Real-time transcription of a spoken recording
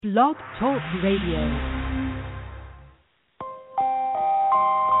Blog Talk Radio.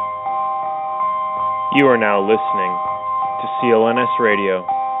 You are now listening to CLNS Radio,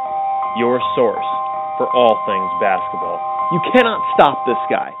 your source for all things basketball. You cannot stop this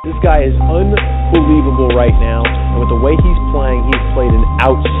guy. This guy is unbelievable right now, and with the way he's playing, he's played an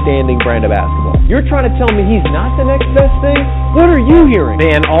outstanding brand of basketball. You're trying to tell me he's not the next best thing? What are you hearing?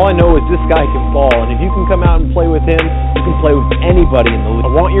 Man, all I know is this guy can ball, and if you can come out and play with him, you can play with anybody in the league.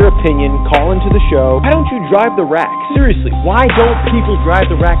 I want your opinion. Call into the show. Why don't you drive the rack? Seriously, why don't people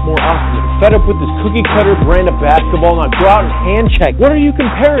drive the rack more often? Fed up with this cookie-cutter brand of basketball, now go out and hand check. What are you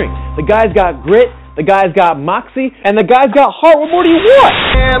comparing? The guy's got grit, the guy's got moxie, and the guy's got heart. What more do you want?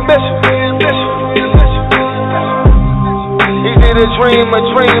 Ambition. Easy to dream a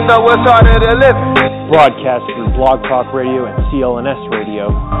dream, though it's harder to live. Broadcast through Blog Talk Radio and CLNS Radio.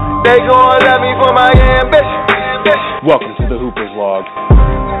 They gon' let me for my ambition. Welcome to the Hooper's Log.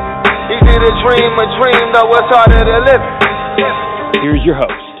 Easy to dream a dream, though it's harder to live. Here's your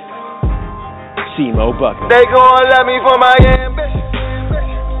host, Cmo Buckets. They gon' let me for my ambition.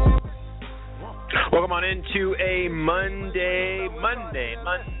 Welcome on into a Monday,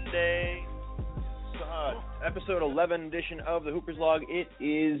 episode 11 edition of the Hooper's Log. It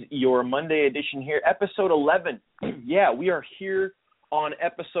is your Monday edition here, episode 11. Yeah, we are here on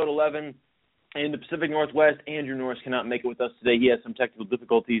episode 11 in the Pacific Northwest. Andrew Norris cannot make it with us today. He has some technical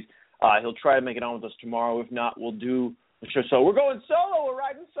difficulties. He'll try to make it on with us tomorrow. If not, we'll do the show. So we're going solo. We're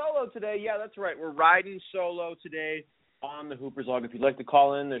riding solo today. Yeah, that's right. We're riding solo today on the Hooper's Log. If you'd like to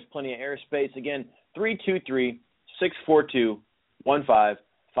call in, there's plenty of airspace. Again, 323-642-1558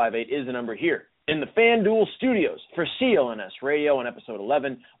 is the number here in the FanDuel studios for CLNS Radio on episode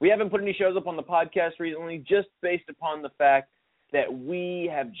 11. We haven't put any shows up on the podcast recently just based upon the fact that we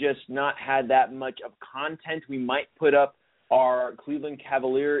have just not had that much of content. We might put up our Cleveland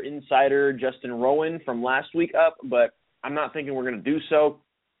Cavalier insider Justin Rowan from last week up, but I'm not thinking we're going to do so.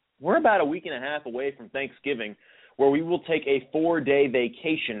 We're about a week and a half away from Thanksgiving, where we will take a 4-day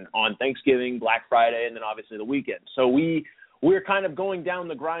vacation on Thanksgiving, Black Friday, and then obviously the weekend. So we're kind of going down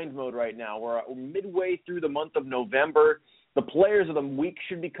the grind mode right now. We're midway through the month of November. The players of the week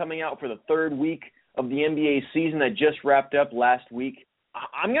should be coming out for the third week of the NBA season that just wrapped up last week.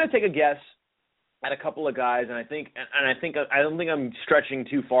 I'm going to take a guess at a couple of guys, and I don't think I'm stretching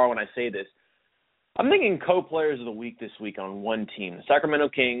too far when I say this. I'm thinking co-players of the week this week on one team, the Sacramento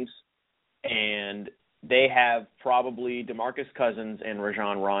Kings, and they have probably DeMarcus Cousins and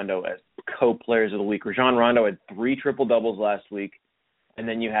Rajon Rondo as co-players of the week. Rajon Rondo had 3 triple-doubles last week, and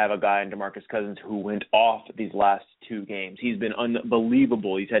then you have a guy in DeMarcus Cousins who went off these last 2 games. He's been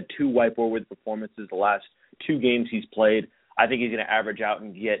unbelievable. He's had 2 whiteboard performances the last 2 games he's played. I think he's going to average out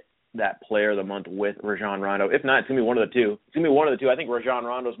and get that player of the month with Rajon Rondo. If not, it's going to be one of the two. It's going to be one of the two. I think Rajon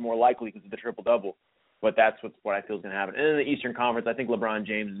Rondo is more likely because of the triple-double. But that's what I feel is going to happen. And in the Eastern Conference, I think LeBron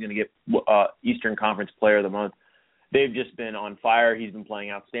James is going to get Eastern Conference Player of the Month. They've just been on fire. He's been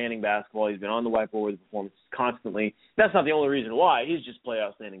playing outstanding basketball. He's been on the whiteboard with performances constantly. That's not the only reason why. He's just played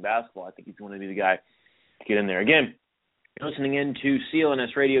outstanding basketball. I think he's going to be the guy to get in there. Again, listening in to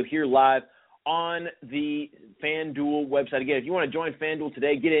CLNS Radio here live on the FanDuel website. Again, if you want to join FanDuel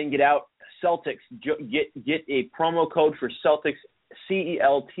today, get in, get out. Celtics, get a promo code for Celtics,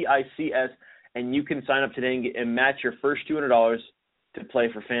 CELTICS. And you can sign up today and match your first $200 to play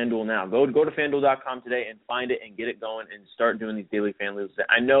for FanDuel now. Go to FanDuel.com today and find it and get it going and start doing these daily fan leagues.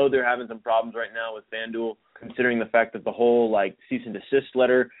 I know they're having some problems right now with FanDuel, considering the fact that the whole cease and desist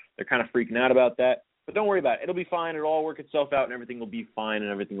letter, they're kind of freaking out about that. But don't worry about it. It'll be fine. It'll all work itself out, and everything will be fine, and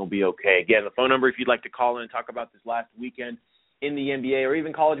everything will be okay. Again, the phone number, if you'd like to call in and talk about this last weekend in the NBA or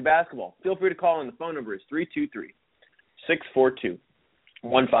even college basketball, feel free to call in. The phone number is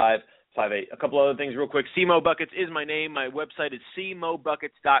 323-642-1558. A couple other things real quick. Cmo Buckets is my name. My website is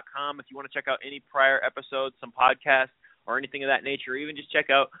cmobuckets.com. If you want to check out any prior episodes, some podcasts, or anything of that nature, or even just check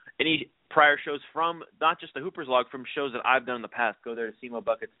out any prior shows from not just the Hooper's Log, from shows that I've done in the past, go there to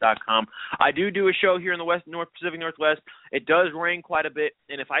cmobuckets.com. I do a show here in the Pacific Northwest. It does rain quite a bit,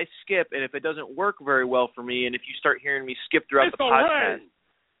 and if I skip, and if it doesn't work very well for me, and if you start hearing me skip throughout the podcast,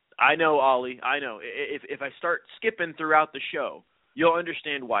 I know, Ollie, I know. If I start skipping throughout the show, you'll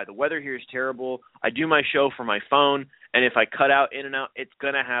understand why. The weather here is terrible. I do my show from my phone, and if I cut out in and out, it's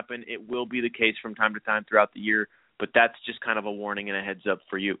going to happen. It will be the case from time to time throughout the year, but that's just kind of a warning and a heads up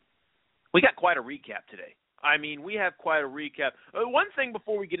for you. We got quite a recap today. I mean, we have quite a recap. One thing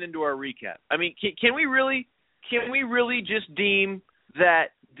before we get into our recap. I mean, can we really just deem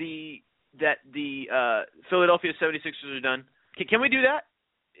that the Philadelphia 76ers are done? Can we do that?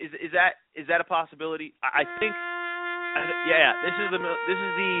 Is that a possibility? I think This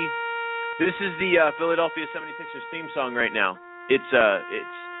is the Philadelphia 76ers theme song right now. They're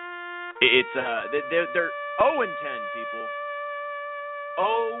 0-10, people.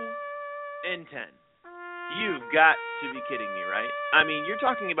 0-10. You've got to be kidding me, right? I mean, you're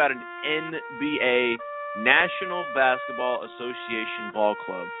talking about an NBA, National Basketball Association ball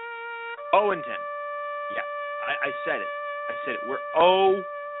club. 0-10. Yeah, I said it. We're 0-10.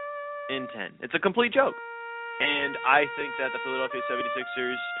 It's a complete joke. And I think that the Philadelphia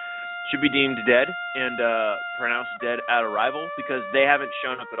 76ers should be deemed dead and pronounced dead at arrival because they haven't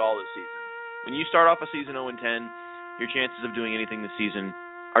shown up at all this season. When you start off a season 0-10, your chances of doing anything this season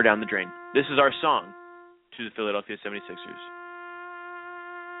are down the drain. This is our song to the Philadelphia 76ers.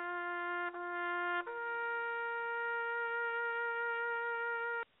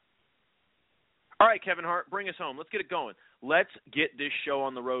 All right, Kevin Hart, bring us home. Let's get it going. Let's get this show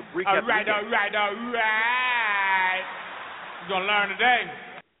on the road. Recap. All right. You're going to learn today.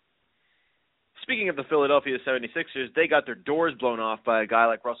 Speaking of the Philadelphia 76ers, they got their doors blown off by a guy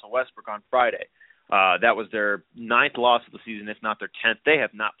like Russell Westbrook on Friday. That was their 9th loss of the season, if not their 10th. They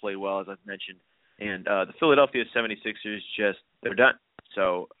have not played well, as I've mentioned. And the Philadelphia 76ers, they're done.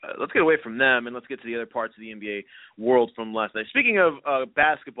 So let's get away from them, and let's get to the other parts of the NBA world from last night. Speaking of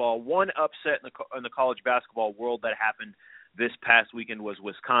basketball, one upset in the college basketball world that happened this past weekend was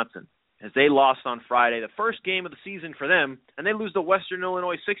Wisconsin, as they lost on Friday, the first game of the season for them, and they lose to Western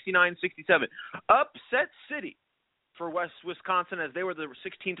Illinois 69-67. Upset city for Wisconsin, as they were the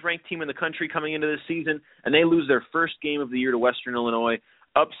 16th ranked team in the country coming into this season, and they lose their first game of the year to Western Illinois.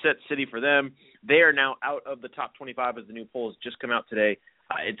 Upset city for them. They are now out of the top 25 as the new polls just come out today.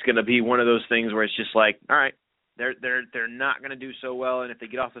 It's going to be one of those things where it's just like, all right, they're not going to do so well, and if they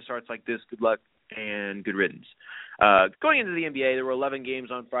get off the starts like this, good luck and good riddance. Going into the NBA, there were 11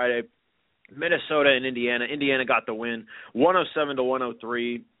 games on Friday. Minnesota and Indiana. Indiana got the win,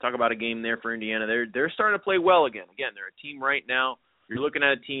 107-103. Talk about a game there for Indiana. They're starting to play well again. Again, they're a team right now. You're looking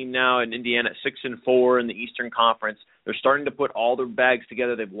at a team now in Indiana at 6-4 in the Eastern Conference. They're starting to put all their bags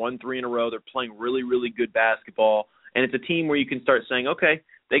together. They've won 3 in a row. They're playing really, really good basketball. And it's a team where you can start saying, okay,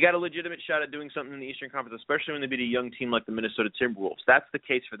 they got a legitimate shot at doing something in the Eastern Conference, especially when they beat a young team like the Minnesota Timberwolves. That's the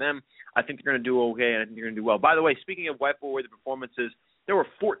case for them. I think they're going to do okay, and I think they're going to do well. By the way, speaking of whiteboard-worthy performances, there were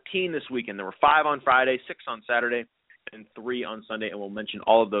 14 this weekend. There were 5 on Friday, 6 on Saturday, and 3 on Sunday, and we'll mention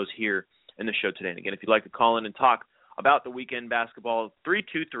all of those here in the show today. And again, if you'd like to call in and talk about the weekend basketball,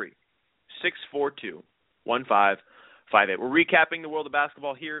 323-642-1558. We're recapping the world of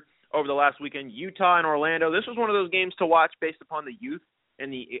basketball here over the last weekend. Utah and Orlando. This was one of those games to watch based upon the youth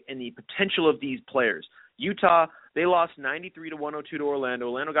and the potential of these players. Utah, they lost 93-102 to Orlando.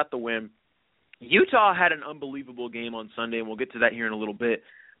 Orlando got the win. Utah had an unbelievable game on Sunday, and we'll get to that here in a little bit.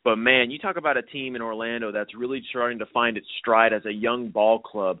 But, man, you talk about a team in Orlando that's really starting to find its stride as a young ball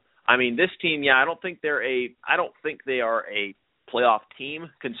club. I mean, this team, I don't think they are a playoff team,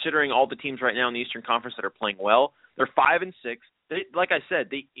 considering all the teams right now in the Eastern Conference that are playing well. They're 5-6. Like I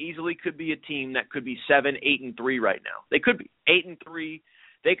said, they easily could be a team that could be 7-8-3 right now. They could be 8-3.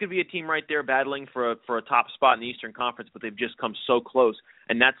 They could be a team right there battling for a top spot in the Eastern Conference, but they've just come so close,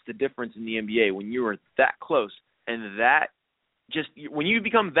 and that's the difference in the NBA. When you are that close, and when you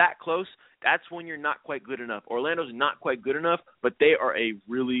become that close, that's when you're not quite good enough. Orlando's not quite good enough, but they are a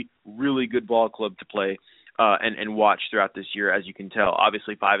really, really good ball club to play and watch throughout this year, as you can tell.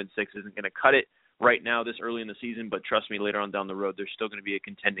 Obviously, 5-6 isn't going to cut it right now this early in the season, but trust me, later on down the road, they're still going to be a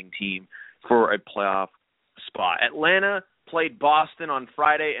contending team for a playoff spot. Atlanta played Boston on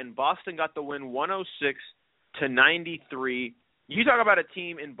Friday, and Boston got the win 106-93. You talk about a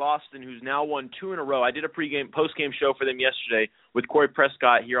team in Boston who's now won 2 in a row. I did a post-game show for them yesterday with Corey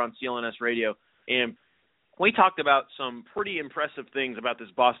Prescott here on CLNS Radio, and we talked about some pretty impressive things about this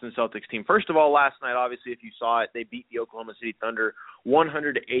Boston Celtics team. First of all, last night, obviously, if you saw it, they beat the Oklahoma City Thunder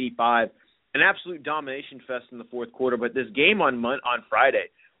 100-85. An absolute domination fest in the fourth quarter, but this game on Friday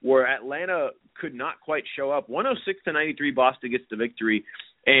where Atlanta could not quite show up, 106-93, Boston gets the victory,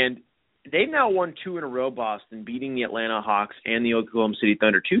 and they've now won 2 in a row, Boston, beating the Atlanta Hawks and the Oklahoma City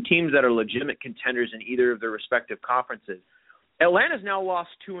Thunder, 2 teams that are legitimate contenders in either of their respective conferences. Atlanta's now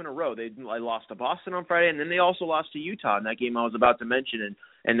lost 2 in a row. They lost to Boston on Friday, and then they also lost to Utah in that game I was about to mention.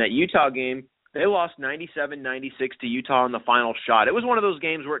 And that Utah game, they lost 97-96 to Utah in the final shot. It was one of those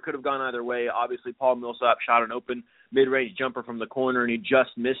games where it could have gone either way. Obviously, Paul Millsap shot an open mid-range jumper from the corner, and he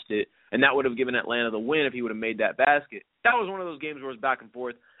just missed it, and that would have given Atlanta the win if he would have made that basket. That was one of those games where it was back and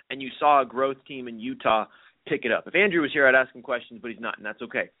forth, and you saw a growth team in Utah pick it up. If Andrew was here, I'd ask him questions, but he's not, and that's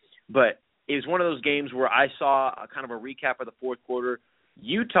okay. But it was one of those games where I saw a kind of a recap of the fourth quarter.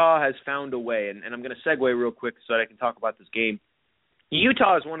 Utah has found a way, and I'm going to segue real quick so that I can talk about this game.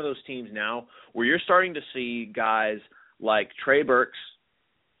 Utah is one of those teams now where you're starting to see guys like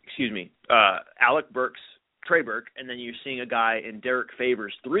Alec Burks, Trey Burke, and then you're seeing a guy in Derek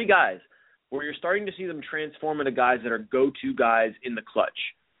Favors, 3 guys where you're starting to see them transform into guys that are go-to guys in the clutch.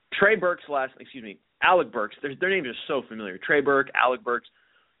 Alec Burks, their names are so familiar. Trey Burke, Alec Burks.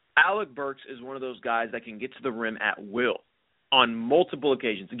 Alec Burks is one of those guys that can get to the rim at will on multiple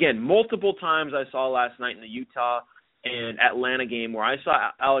occasions. Again, multiple times I saw last night in the Utah and Atlanta game where I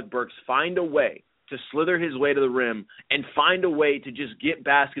saw Alec Burks find a way to slither his way to the rim and find a way to just get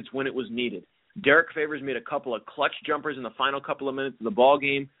baskets when it was needed. Derek Favors made a couple of clutch jumpers in the final couple of minutes of the ball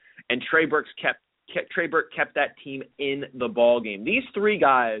game, and Trey Burke kept that team in the ball game. These 3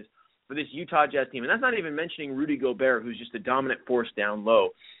 guys for this Utah Jazz team, and that's not even mentioning Rudy Gobert, who's just a dominant force down low.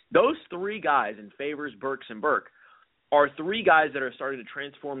 Those 3 guys in Favors, Burks, and Burke are 3 guys that are starting to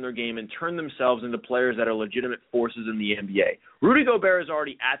transform their game and turn themselves into players that are legitimate forces in the NBA. Rudy Gobert is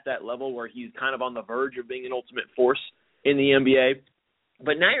already at that level where he's kind of on the verge of being an ultimate force in the NBA.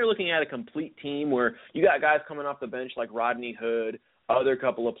 But now you're looking at a complete team where you got guys coming off the bench like Rodney Hood, other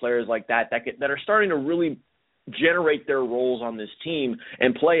couple of players like that are starting to really generate their roles on this team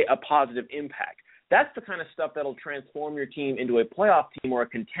and play a positive impact. That's the kind of stuff that'll transform your team into a playoff team or a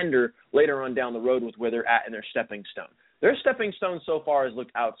contender later on down the road with where they're at in their stepping stone. Their stepping stone so far has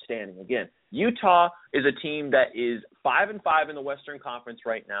looked outstanding. Again, Utah is a team that is 5-5 in the Western Conference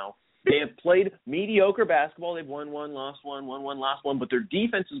right now. They have played mediocre basketball. They've won one, lost one, won one, lost one, but their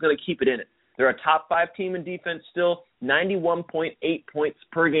defense is going to keep it in it. They're a top 5 team in defense still, 91.8 points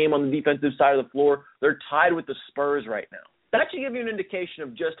per game on the defensive side of the floor. They're tied with the Spurs right now. That should give you an indication of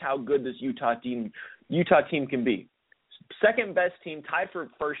just how good this Utah team can be. Second best team, tied for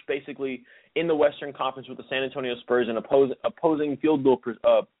first basically in the Western Conference with the San Antonio Spurs and opposing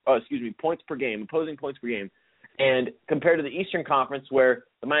points per game. And compared to the Eastern Conference where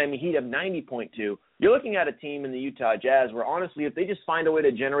the Miami Heat have 90.2, you're looking at a team in the Utah Jazz where honestly if they just find a way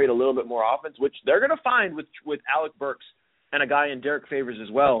to generate a little bit more offense, which they're going to find with Alec Burks and a guy in Derek Favors as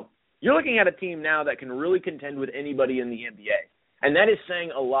well, you're looking at a team now that can really contend with anybody in the NBA. And that is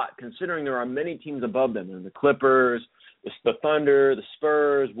saying a lot considering there are many teams above them. And the Clippers, the Thunder, the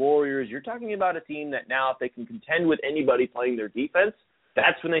Spurs, Warriors. You're talking about a team that now if they can contend with anybody playing their defense,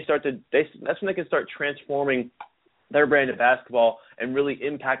 that's when they can start transforming their brand of basketball and really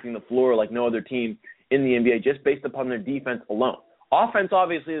impacting the floor like no other team in the NBA just based upon their defense alone. Offense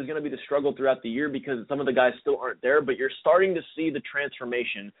obviously is going to be the struggle throughout the year because some of the guys still aren't there, but you're starting to see the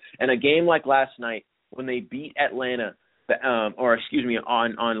transformation. And a game like last night when they beat Atlanta,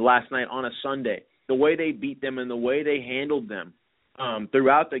 on last night on a Sunday, the way they beat them and the way they handled them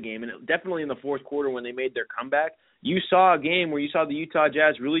throughout the game, and definitely in the fourth quarter when they made their comeback, you saw a game where you saw the Utah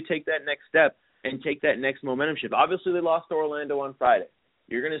Jazz really take that next step and take that next momentum shift. Obviously, they lost to Orlando on Friday.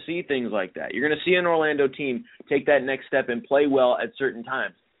 You're going to see things like that. You're going to see an Orlando team take that next step and play well at certain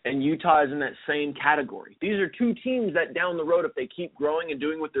times. And Utah is in that same category. These are 2 teams that down the road, if they keep growing and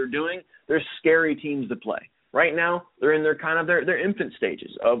doing what they're doing, they're scary teams to play. Right now, they're in their infant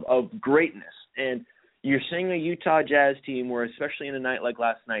stages of greatness. And you're seeing a Utah Jazz team where, especially in a night like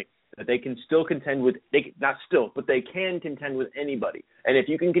last night, that they can still contend with – but they can contend with anybody. And if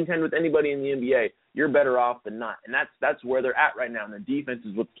you can contend with anybody in the NBA, you're better off than not. And that's where they're at right now. And the defense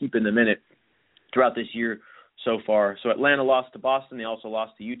is what's keeping them in it throughout this year so far. So Atlanta lost to Boston. They also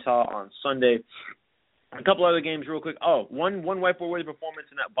lost to Utah on Sunday. A couple other games real quick. One whiteboard-worthy performance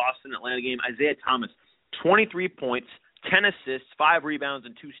in that Boston-Atlanta game. Isaiah Thomas, 23 points, 10 assists, 5 rebounds,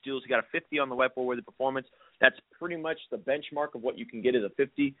 and 2 steals. He got a 50 on the whiteboard-worthy performance. That's pretty much the benchmark of what you can get as a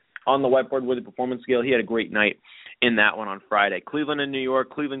 50 on the whiteboard-worthy performance scale. He had a great night in that one on Friday. Cleveland and New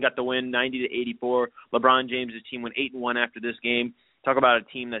York. Cleveland got the win, 90-84. LeBron James' team went 8-1 after this game. Talk about a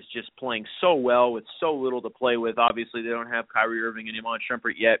team that's just playing so well with so little to play with. Obviously, they don't have Kyrie Irving and Iman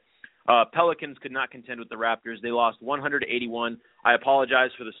Shumpert yet. Pelicans could not contend with the Raptors. They lost 100-81. I apologize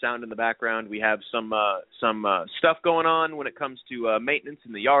for the sound in the background. We have some stuff going on when it comes to maintenance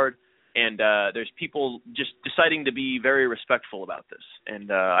in the yard, and there's people just deciding to be very respectful about this.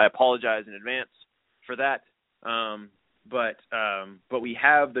 And I apologize in advance for that. But we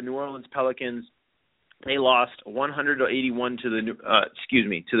have the New Orleans Pelicans. They lost 181 to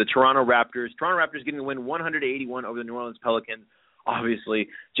the Toronto Raptors. Toronto Raptors getting the win 181 over the New Orleans Pelicans. Obviously,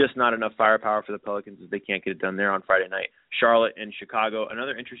 just not enough firepower for the Pelicans as they can't get it done there on Friday night. Charlotte and Chicago,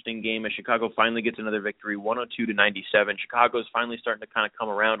 another interesting game as Chicago finally gets another victory, 102-97. Chicago's finally starting to kind of come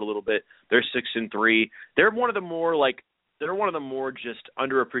around a little bit. They're 6-3. They're one of the more they're one of the more just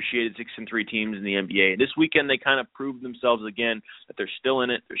underappreciated 6-3 teams in the NBA. This weekend they kind of proved themselves again that they're still in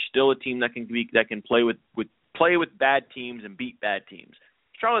it. They're still a team that can play with bad teams and beat bad teams.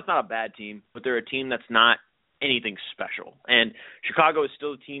 Charlotte's not a bad team, but they're a team that's not anything special. And Chicago is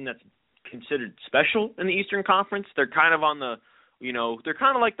still a team that's considered special in the Eastern Conference. They're kind of on the, they're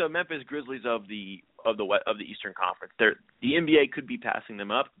kind of like the Memphis Grizzlies of the Eastern Conference. The NBA could be passing them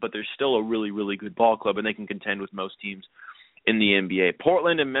up, but they're still a really, really good ball club, and they can contend with most teams in the NBA.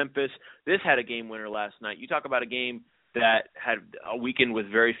 Portland and Memphis, this had a game winner last night. You talk about a game that had a weekend with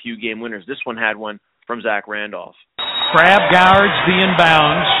very few game winners. This one had one from Zach Randolph. Crab guards the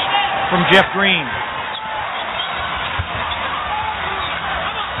inbounds from Jeff Green.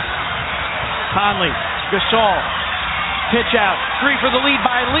 Conley, Gasol, pitch out, three for the lead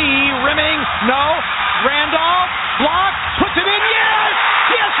by Lee, rimming, no, Randolph, block, puts it in, yes!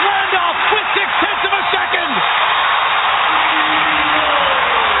 Yes, Randolph with 0.6 of a second!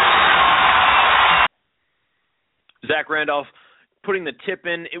 Zach Randolph putting the tip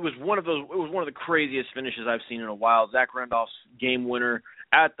in. It was one of the craziest finishes I've seen in a while. Zach Randolph's game winner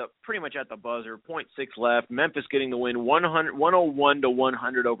pretty much at the buzzer, 0.6 left. Memphis getting the win,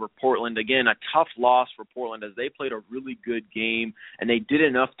 101-100 over Portland. Again, a tough loss for Portland as they played a really good game and they did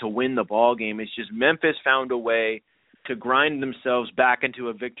enough to win the ball game. It's just Memphis found a way to grind themselves back into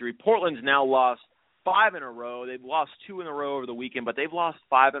a victory. Portland's now lost 5 in a row. They've lost 2 in a row over the weekend, but they've lost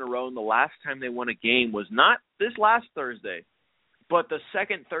 5 in a row, and the last time they won a game was not this last Thursday, but the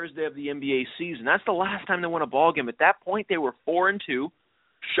second Thursday of the NBA season. That's the last time they won a ball game. At that point, they were 4-2.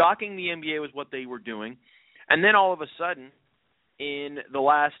 Shocking the NBA was what they were doing. And then all of a sudden, in the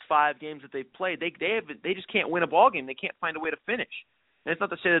last 5 games that they've played, they just can't win a ball game. They can't find a way to finish. And it's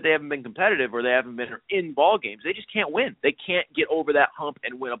not to say that they haven't been competitive or they haven't been in ball games. They just can't win. They can't get over that hump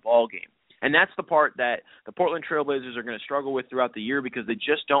and win a ball game. And that's the part that the Portland Trailblazers are going to struggle with throughout the year because they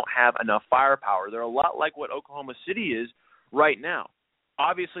just don't have enough firepower. They're a lot like what Oklahoma City is right now.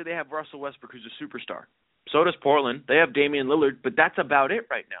 Obviously, they have Russell Westbrook, who's a superstar. So does Portland. They have Damian Lillard, but that's about it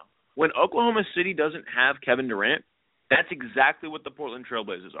right now. When Oklahoma City doesn't have Kevin Durant, that's exactly what the Portland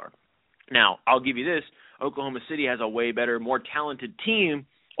Trailblazers are. Now, I'll give you this. Oklahoma City has a way better, more talented team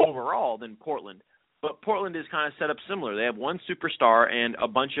overall than Portland. But Portland is kind of set up similar. They have one superstar and a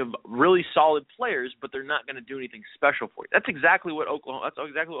bunch of really solid players, but they're not going to do anything special for you. That's exactly what Oklahoma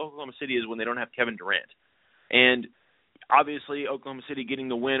City is when they don't have Kevin Durant. And obviously, Oklahoma City getting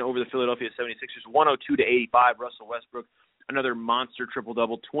the win over the Philadelphia 76ers, 102-85. Russell Westbrook, another monster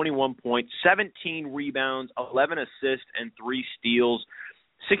triple-double, 21 points, 17 rebounds, 11 assists, and 3 steals,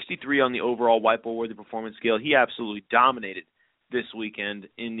 63 on the overall White Ball-worthy performance scale. He absolutely dominated this weekend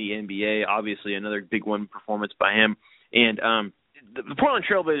in the NBA. Obviously, another big one performance by him. And the Portland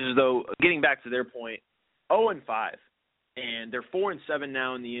Trailblazers, though, getting back to their point, 0-5. And they're 4-7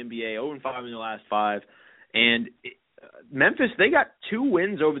 now in the NBA, 0-5 in the last 5. And Memphis, they got 2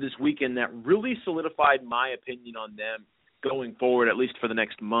 wins over this weekend that really solidified my opinion on them going forward, at least for the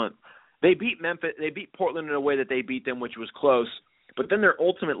next month. They beat Portland in a way that they beat them, which was close. But then their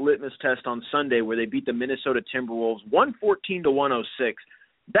ultimate litmus test on Sunday, where they beat the Minnesota Timberwolves 114-106,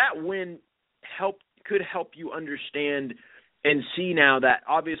 that win could help you understand and see now that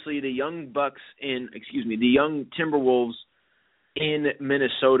obviously the young Timberwolves in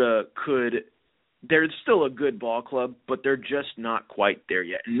Minnesota they're still a good ball club, but they're just not quite there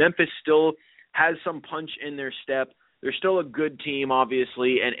yet. And Memphis still has some punch in their step. They're still a good team,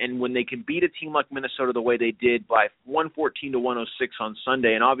 obviously, and when they can beat a team like Minnesota the way they did by 114-106 on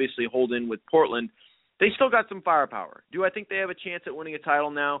Sunday and obviously hold in with Portland, they still got some firepower. Do I think they have a chance at winning a title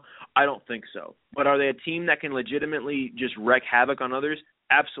now? I don't think so. But are they a team that can legitimately just wreak havoc on others?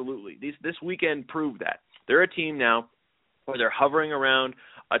 Absolutely. This weekend proved that. They're a team now where they're hovering around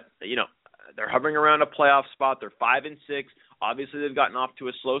a playoff spot. They're 5-6. Obviously, they've gotten off to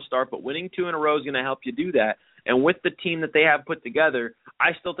a slow start, but winning 2 in a row is going to help you do that. And with the team that they have put together,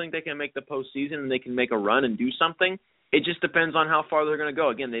 I still think they can make the postseason and they can make a run and do something. It just depends on how far they're going to go.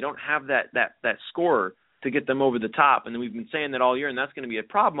 Again, they don't have that scorer to get them over the top, and we've been saying that all year, and that's going to be a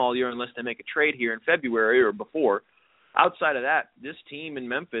problem all year unless they make a trade here in February or before. Outside of that, this team in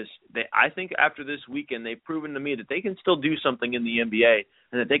Memphis, I think after this weekend, they've proven to me that they can still do something in the NBA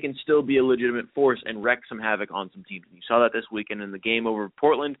and that they can still be a legitimate force and wreak some havoc on some teams. And you saw that this weekend in the game over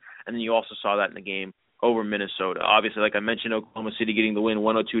Portland, and then you also saw that in the game over Minnesota. Obviously, like I mentioned, Oklahoma City getting the win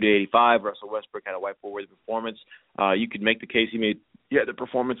 102-85. Russell Westbrook had a white ball-worthy performance. You could make the case he had the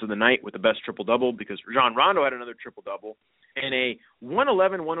performance of the night with the best triple-double because Rajon Rondo had another triple-double and a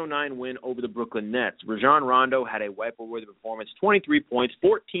 111-109 win over the Brooklyn Nets. Rajon Rondo had a white ball-worthy performance, 23 points,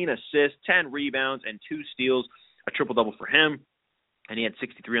 14 assists, 10 rebounds, and 2 steals. A a triple-double for him, and he had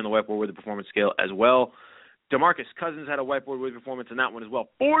 63 on the whiteboard-worthy performance scale as well. DeMarcus Cousins had a whiteboard-worthy performance in that one as well.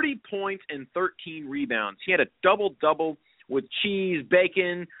 40 points and 13 rebounds. He had a double-double with cheese,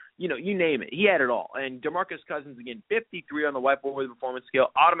 bacon, you name it. He had it all. And DeMarcus Cousins, again, 53 on the whiteboard-worthy performance scale,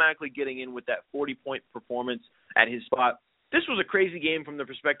 automatically getting in with that 40-point performance at his spot. This was a crazy game from the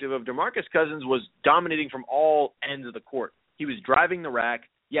perspective of DeMarcus Cousins was dominating from all ends of the court. He was driving the rack.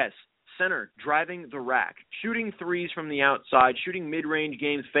 Yes, center, driving the rack, shooting threes from the outside, shooting mid-range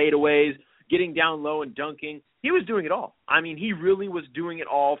games, fadeaways, getting down low and dunking. He was doing it all. I mean, he really was doing it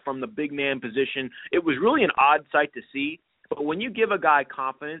all from the big man position. It was really an odd sight to see. But when you give a guy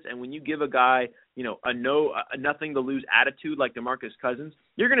confidence and when you give a guy, a nothing to lose attitude like DeMarcus Cousins,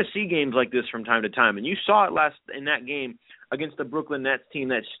 you're going to see games like this from time to time. And you saw it in that game against the Brooklyn Nets team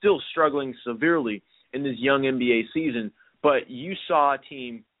that's still struggling severely in this young NBA season. But you saw a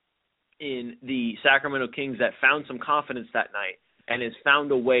team in the Sacramento Kings that found some confidence that night and has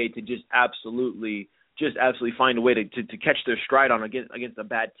found a way to just absolutely find a way to catch their stride on against a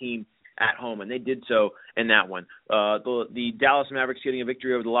bad team at home, and they did so in that one. The Dallas Mavericks getting a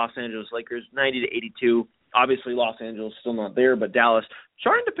victory over the Los Angeles Lakers, 90-82. Obviously, Los Angeles still not there, but Dallas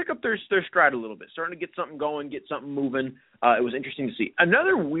starting to pick up their stride a little bit, starting to get something going, get something moving. It was interesting to see.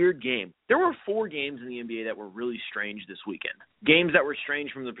 Another weird game. There were 4 games in the NBA that were really strange this weekend. Games that were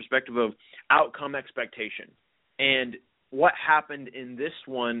strange from the perspective of outcome expectation. And what happened in this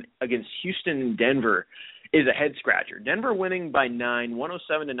one against Houston and Denver is a head-scratcher. Denver winning by 9,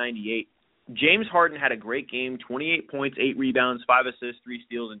 107-98. James Harden had a great game, 28 points, 8 rebounds, 5 assists, 3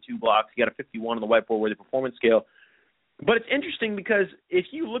 steals, and 2 blocks. He got a 51 on the whiteboard-worthy performance scale. But it's interesting because if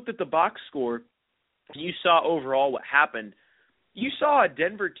you looked at the box score, you saw overall what happened. You saw a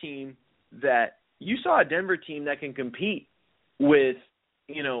Denver team that can compete with,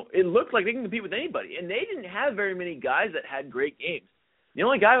 it looked like they can compete with anybody. And they didn't have very many guys that had great games. The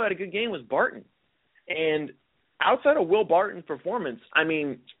only guy who had a good game was Barton. And outside of Will Barton's performance, I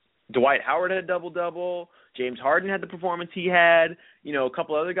mean, Dwight Howard had a double-double. James Harden had the performance he had. A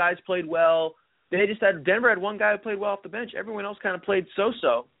couple other guys played well. Denver had one guy who played well off the bench. Everyone else kind of played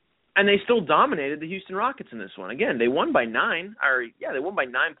so-so. And they still dominated the Houston Rockets in this one. Again, they won by 9. They won by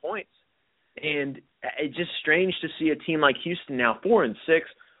 9 points. And it's just strange to see a team like Houston now 4-6.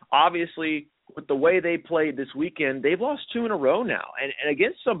 Obviously, with the way they played this weekend, they've lost 2 in a row now, and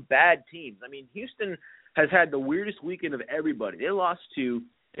against some bad teams. I mean, Houston has had the weirdest weekend of everybody. They lost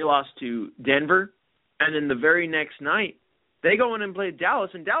to Denver, and then the very next night they go in and play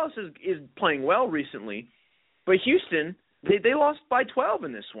Dallas, and Dallas is playing well recently, but Houston they lost by 12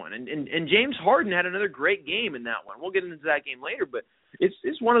 in this one, and James Harden had another great game in that one. We'll get into that game later, but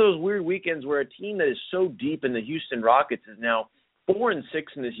it's one of those weird weekends where a team that is so deep in the Houston Rockets is now 4-6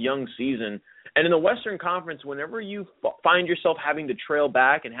 in this young season. And in the Western Conference, whenever you find yourself having to trail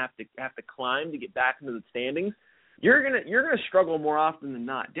back and have to climb to get back into the standings, you're gonna struggle more often than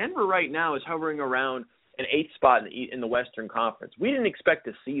not. Denver right now is hovering around an 8th spot in the Western Conference. We didn't expect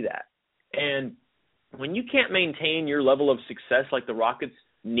to see that. And when you can't maintain your level of success like the Rockets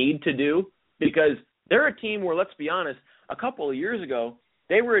need to do, because they're a team where, let's be honest, a couple of years ago,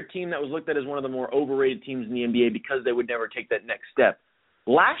 they were a team that was looked at as one of the more overrated teams in the NBA because they would never take that next step.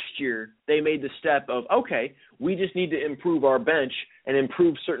 Last year, they made the step of, okay, we just need to improve our bench and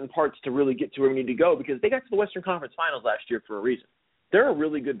improve certain parts to really get to where we need to go, because they got to the Western Conference Finals last year for a reason. They're a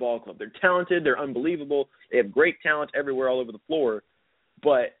really good ball club. They're talented. They're unbelievable. They have great talent everywhere all over the floor.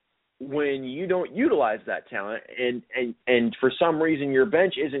 But when you don't utilize that talent and for some reason your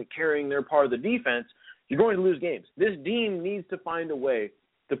bench isn't carrying their part of the defense, you're going to lose games. This team needs to find a way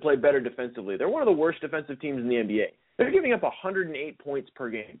to play better defensively. They're one of the worst defensive teams in the NBA. They're giving up 108 points per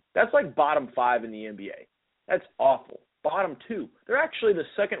game. That's like bottom 5 in the NBA. That's awful. Bottom 2. They're actually the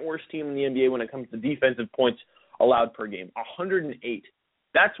second worst team in the NBA when it comes to defensive points allowed per game. 108.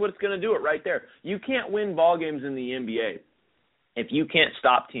 That's what's going to do it right there. You can't win ball games in the NBA if you can't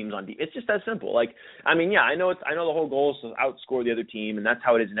stop teams on defense. It's just that simple. I know the whole goal is to outscore the other team, and that's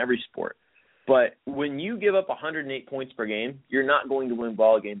how it is in every sport. But when you give up 108 points per game, you're not going to win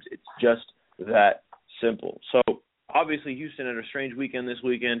ball games. It's just that simple. So obviously, Houston had a strange weekend this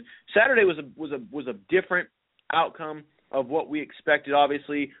weekend. Saturday was a different outcome of what we expected.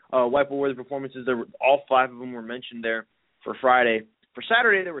 Obviously, whiteboard-worthy performances. All 5 of them were mentioned there for Friday. For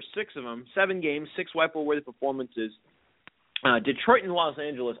Saturday, there were 6 of them, 7 games, 6 whiteboard-worthy performances. Detroit and Los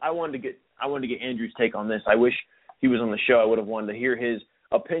Angeles. I wanted to get Andrew's take on this. I wish he was on the show. I would have wanted to hear his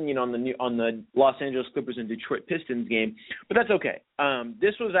opinion on the Los Angeles Clippers and Detroit Pistons game, but that's okay.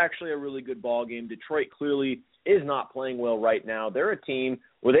 This was actually a really good ball game. Detroit clearly is not playing well right now. They're a team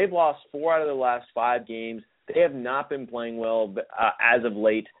where they've lost 4 out of their last 5 games. They have not been playing well as of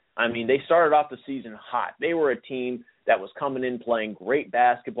late. I mean, they started off the season hot. They were a team that was coming in playing great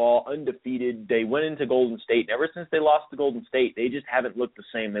basketball, undefeated. They went into Golden State, and ever since they lost to Golden State, they just haven't looked the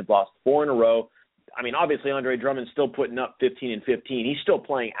same. They've lost 4 in a row. I mean, obviously, Andre Drummond's still putting up 15 and 15. He's still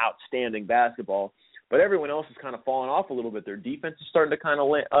playing outstanding basketball, but everyone else is kind of falling off a little bit. Their defense is starting to kind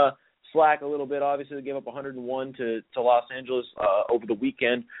of slack a little bit. Obviously, they gave up 101 to Los Angeles over the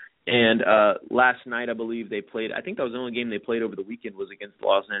weekend. And last night, I believe they played, I think that was the only game they played over the weekend was against the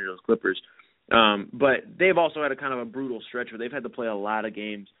Los Angeles Clippers. But they've also had a kind of a brutal stretch where they've had to play a lot of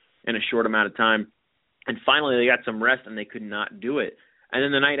games in a short amount of time. And finally, they got some rest, and they could not do it. And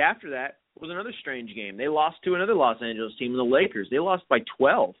then the night after that was another strange game. They lost to another Los Angeles team, the Lakers. They lost by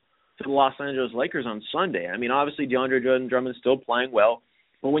 12 to the Los Angeles Lakers on Sunday. I mean, obviously, DeAndre Drummond's still playing well.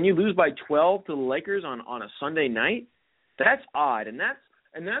 But when you lose by 12 to the Lakers on a Sunday night, that's odd. And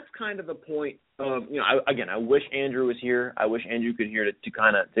that's kind of the point of, I wish Andrew was here. I wish Andrew could hear to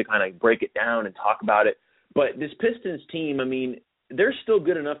kind of break it down and talk about it. But this Pistons team, I mean, they're still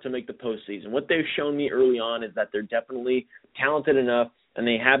good enough to make the postseason. What they've shown me early on is that they're definitely talented enough, and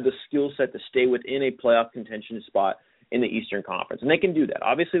they have the skill set to stay within a playoff contention spot in the Eastern Conference. And they can do that.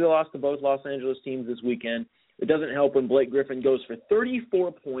 Obviously, they lost to both Los Angeles teams this weekend. It doesn't help when Blake Griffin goes for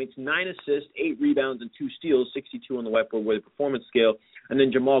 34 points, 9 assists, 8 rebounds, and 2 steals, 62 on the whiteboard with a performance scale. And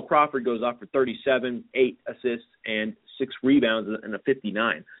then Jamal Crawford goes off for 37, 8 assists, and 6 rebounds, and a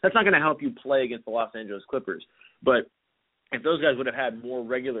 59. That's not going to help you play against the Los Angeles Clippers. But if those guys would have had more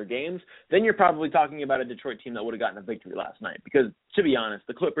regular games, then you're probably talking about a Detroit team that would have gotten a victory last night. Because, to be honest,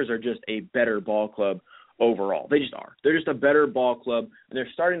 the Clippers are just a better ball club overall. They just are. They're just a better ball club, and they're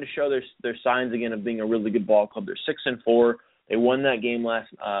starting to show their signs again of being a really good ball club. They're 6-4. They won that game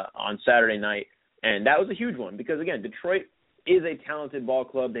on Saturday night, and that was a huge one because, again, Detroit is a talented ball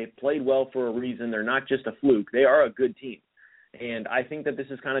club. They've played well for a reason. They're not just a fluke. They are a good team, and I think that this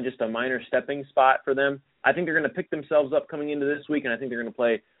is kind of just a minor stepping spot for them. I think they're going to pick themselves up coming into this week, and I think they're going to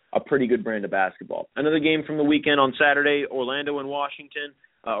play a pretty good brand of basketball. Another game from the weekend on Saturday, Orlando and Washington.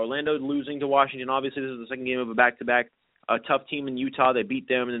 Orlando losing to Washington. Obviously, this is the second game of a back-to-back. A tough team in Utah. They beat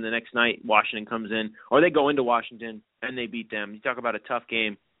them, and then the next night Washington comes in. Or they go into Washington, and they beat them. You talk about a tough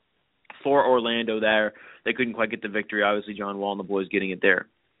game for Orlando there. They couldn't quite get the victory. Obviously, John Wall and the boys getting it there.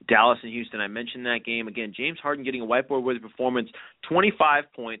 Dallas and Houston, I mentioned that game. Again, James Harden getting a whiteboard-worthy performance, 25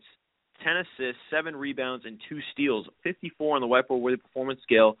 points, 10 assists, 7 rebounds, and 2 steals, 54 on the whiteboard-worthy performance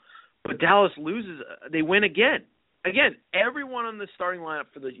scale. But Dallas loses. They win again. Again, everyone on the starting lineup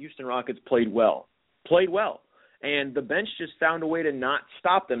for the Houston Rockets played well. And the bench just found a way to not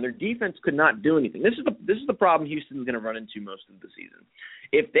stop them. Their defense could not do anything. This is the problem Houston's going to run into most of the season.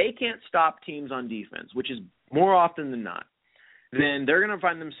 If they can't stop teams on defense, which is more often than not, then they're going to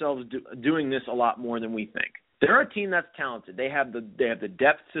find themselves doing this a lot more than we think. They're a team that's talented. They have the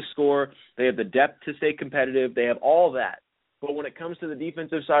depth to score. They have the depth to stay competitive. They have all that. But when it comes to the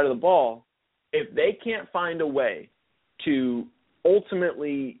defensive side of the ball, if they can't find a way to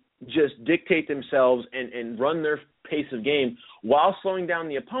ultimately just dictate themselves and run their pace of game while slowing down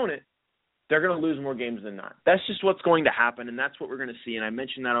the opponent, they're going to lose more games than not. That's just what's going to happen, and that's what we're going to see, and I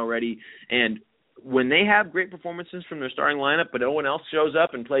mentioned that already. And when they have great performances from their starting lineup, but no one else shows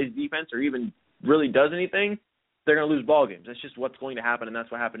up and plays defense or even really does anything, they're going to lose ball games. That's just what's going to happen, and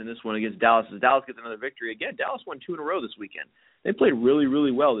that's what happened in this one against Dallas. As Dallas gets another victory again, Dallas won 2 in a row this weekend. They played really,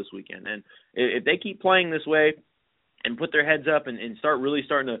 really well this weekend, and if they keep playing this way and put their heads up and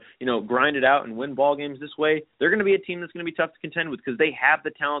starting to grind it out and win ball games this way, they're going to be a team that's going to be tough to contend with because they have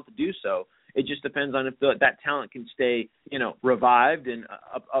the talent to do so. It just depends on if that talent can stay, revived and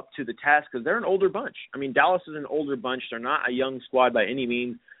up to the task because they're an older bunch. I mean, Dallas is an older bunch. They're not a young squad by any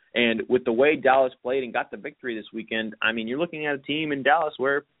means. And with the way Dallas played and got the victory this weekend, I mean, you're looking at a team in Dallas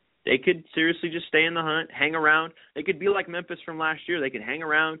where they could seriously just stay in the hunt, hang around. They could be like Memphis from last year. They could hang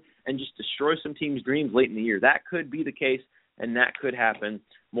around and just destroy some teams' dreams late in the year. That could be the case, and that could happen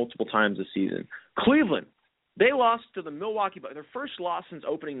multiple times this season. Cleveland, they lost to the Milwaukee Bucks. Their first loss since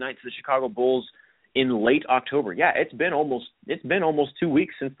opening night to the Chicago Bulls in late October. Yeah, it's been almost 2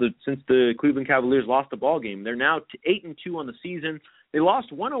 weeks since the Cleveland Cavaliers lost the ball game. They're now 8-2 on the season. They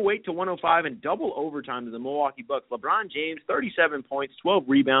lost 108-105 in double overtime to the Milwaukee Bucks. LeBron James, 37 points, 12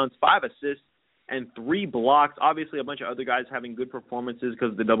 rebounds, 5 assists, and 3 blocks. Obviously, a bunch of other guys having good performances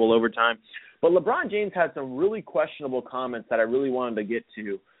because of the double overtime. But LeBron James had some really questionable comments that I really wanted to get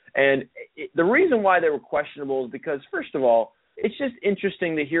to. And the reason why they were questionable is because, first of all, it's just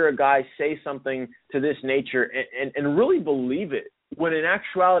interesting to hear a guy say something to this nature and really believe it when in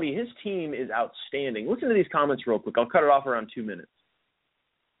actuality his team is outstanding. Listen to these comments real quick. I'll cut it off around 2 minutes.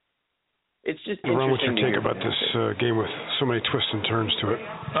 it's just LeBron, what's interesting your to take hear about this game with so many twists and turns to it?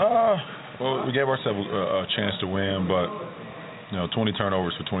 Well, we gave ourselves a chance to win, but 20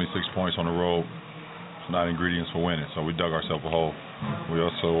 turnovers for 26 points on the road is not ingredients for winning. So we dug ourselves a hole. We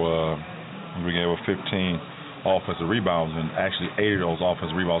also we gave up 15 offensive rebounds, and actually 8 of those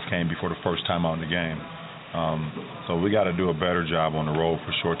offensive rebounds came before the first time out in the game. So we got to do a better job on the road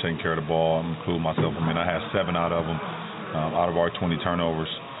for sure, taking care of the ball. I'm including myself. I mean, I had 7 out of them, out of our 20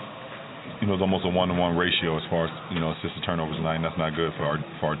 turnovers. It's almost a 1-to-1 ratio as far as assists to turnovers tonight, and that's not good for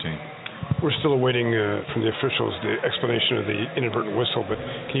our team. We're still awaiting from the officials the explanation of the inadvertent whistle, but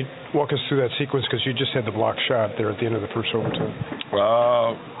can you walk us through that sequence, because you just had the block shot there at the end of the first overtime?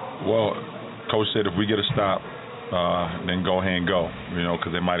 Well, Coach said if we get a stop, then go ahead and go,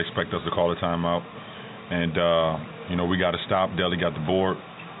 because they might expect us to call a timeout. And, we got a stop. Deli got the board,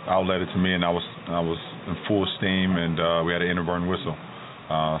 outlet it to me, and I was in full steam, and we had an inadvertent whistle.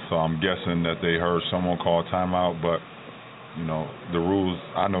 So I'm guessing that they heard someone call a timeout, but, the rules,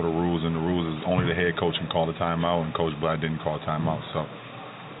 I know the rules, and the rules is only the head coach can call a timeout, and Coach Blatt didn't call a timeout. So,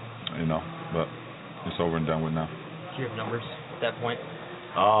 but it's over and done with now. Do you have numbers at that point?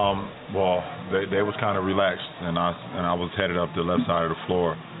 Well, they was kind of relaxed, and I was headed up the left side of the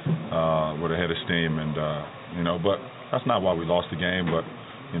floor with a head of steam, and but that's not why we lost the game. But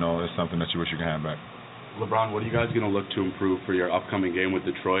it's something that you wish you could have back. LeBron, what are you guys going to look to improve for your upcoming game with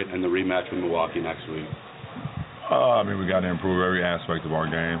Detroit and the rematch with Milwaukee next week? We got to improve every aspect of our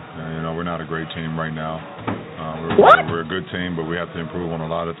game. We're not a great team right now. We're a good team, but we have to improve on a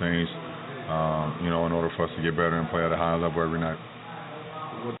lot of things. In order for us to get better and play at a high level every night.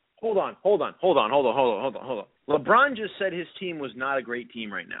 Hold on. LeBron just said his team was not a great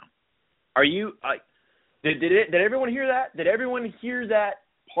team right now. Are you? Did everyone hear that? Did everyone hear that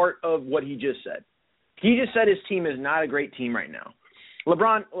part of what he just said? He just said his team is not a great team right now.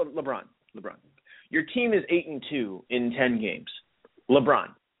 LeBron. Your team is 8-2 in 10 games. LeBron,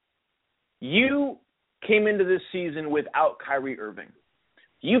 you came into this season without Kyrie Irving.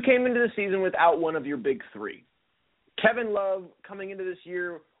 You came into the season without one of your big 3. Kevin Love coming into this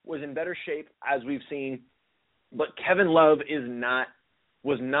year was in better shape, as we've seen, but Kevin Love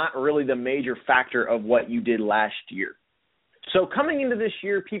was not really the major factor of what you did last year. So coming into this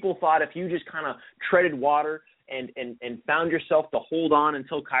year, people thought if you just kind of treaded water and found yourself to hold on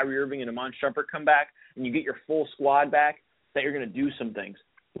until Kyrie Irving and Iman Shumpert come back and you get your full squad back, that you're going to do some things.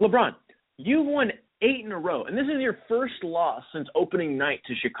 LeBron, you've won 8 in a row, and this is your first loss since opening night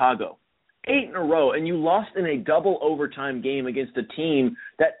to Chicago. 8 in a row, and you lost in a double overtime game against a team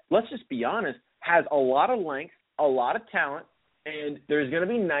that, let's just be honest, has a lot of length, a lot of talent, and there's going to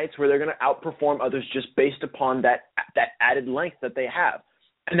be nights where they're going to outperform others just based upon that added length that they have.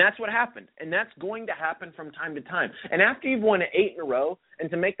 And that's what happened, and that's going to happen from time to time. And after you've won 8 in a row, and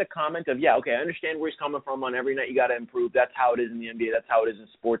to make the comment of, I understand where he's coming from on every night you got to improve, that's how it is in the NBA, that's how it is in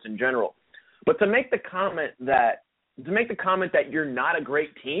sports in general. But to make the comment that you're not a great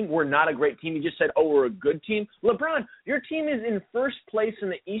team, we're not a great team, you just said, we're a good team. LeBron, your team is in first place in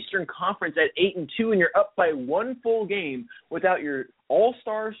the Eastern Conference at 8-2, and you're up by 1 full game without your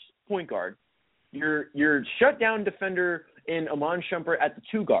all-star point guard, your shutdown defender in Iman Shumpert at the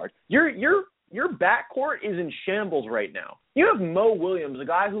 2 guard. Your backcourt is in shambles right now. You have Mo Williams, a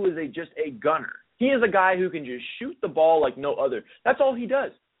guy who is just a gunner. He is a guy who can just shoot the ball like no other. That's all he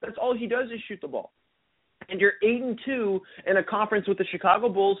does. That's all he does is shoot the ball. And you're 8-2 in a conference with the Chicago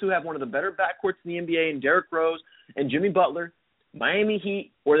Bulls, who have one of the better backcourts in the NBA, and Derrick Rose and Jimmy Butler. Miami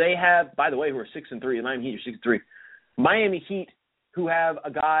Heat, where they have, by the way, who are 6-3. Miami Heat are 6-3. Miami Heat, who have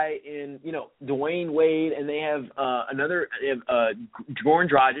a guy in, Dwayne Wade, and they have Goran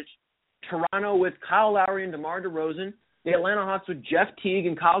Dragic. Toronto with Kyle Lowry and DeMar DeRozan. The Atlanta Hawks with Jeff Teague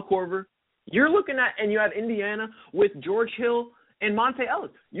and Kyle Korver. You're looking at, and you have Indiana with George Hill and Monte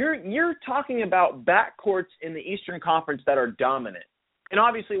Ellis. You're talking about backcourts in the Eastern Conference that are dominant. And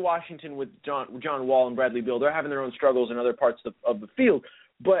obviously Washington with John Wall and Bradley Beal, they're having their own struggles in other parts of the field.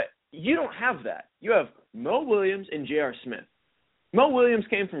 But you don't have that. You have Mo Williams and J.R. Smith. Mo Williams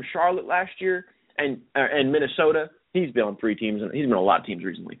came from Charlotte last year and Minnesota. He's been on 3 teams, and he's been on a lot of teams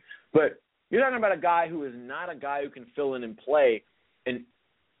recently. But you're talking about a guy who is not a guy who can fill in and play an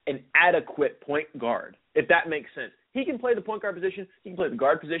adequate point guard, if that makes sense. He can play the point guard position. He can play the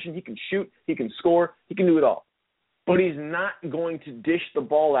guard position. He can shoot. He can score. He can do it all. But he's not going to dish the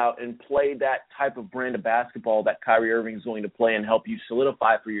ball out and play that type of brand of basketball that Kyrie Irving is going to play and help you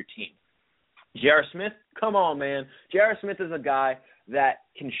solidify for your team. J.R. Smith, come on, man. J.R. Smith is a guy that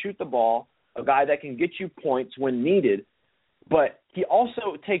can shoot the ball, a guy that can get you points when needed, but he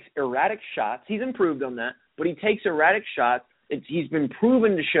also takes erratic shots. He's improved on that, but he takes erratic shots He's been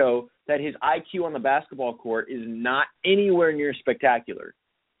proven to show that his IQ on the basketball court is not anywhere near spectacular.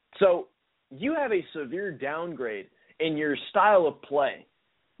 So you have a severe downgrade in your style of play,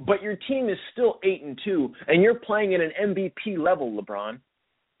 but your team is still 8-2, and you're playing at an MVP level, LeBron.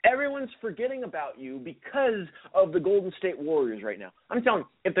 Everyone's forgetting about you because of the Golden State Warriors right now. I'm telling you,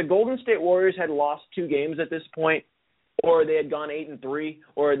 if the Golden State Warriors had lost 2 games at this point, or they had gone 8-3,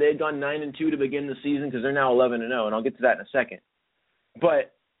 or they had gone 9-2 to begin the season, because they're now 11-0, and I'll get to that in a second.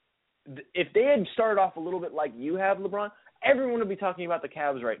 But if they had started off a little bit like you have, LeBron, everyone would be talking about the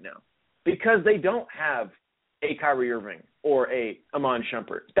Cavs right now, because they don't have a Kyrie Irving or a Iman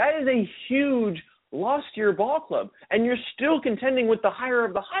Shumpert. That is a huge loss to your ball club, and you're still contending with the higher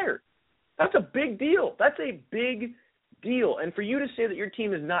of the higher. That's a big deal. That's a big deal. And for you to say that your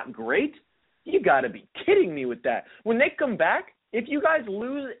team is not great, you got to be kidding me with that. When they come back, if you guys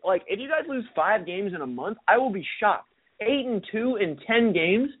lose 5 games in a month, I will be shocked. 8-2 in 10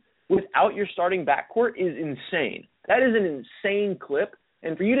 games without your starting backcourt is insane. That is an insane clip.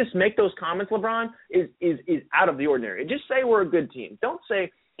 And for you to make those comments, LeBron, is out of the ordinary. Just say we're a good team. Don't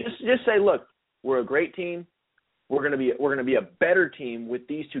say just say, look, we're a great team. We're gonna be a better team with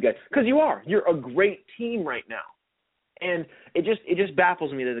these 2 guys, because you are. You're a great team right now. And it just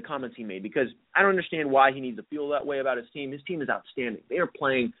baffles me, the comments he made, because I don't understand why he needs to feel that way about his team. His team is outstanding. They are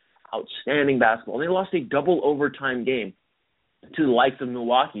playing outstanding basketball. They lost a double overtime game to the likes of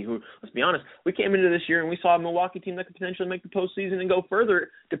Milwaukee, who, let's be honest, we came into this year and we saw a Milwaukee team that could potentially make the postseason and go further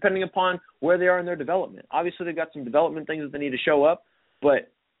depending upon where they are in their development. Obviously, they've got some development things that they need to show up,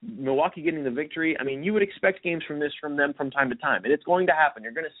 but Milwaukee getting the victory, I mean, you would expect games from them from time to time, and it's going to happen.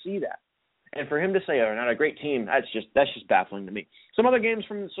 You're going to see that. And for him to say, they're not a great team, that's just baffling to me. Some other games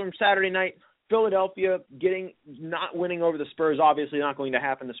from Saturday night, Philadelphia not winning over the Spurs, obviously not going to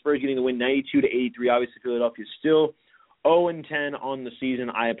happen. The Spurs getting the win 92-83. Obviously, Philadelphia still 0-10 on the season.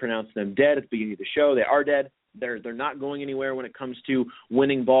 I pronounced them dead at the beginning of the show. They are dead. They're not going anywhere when it comes to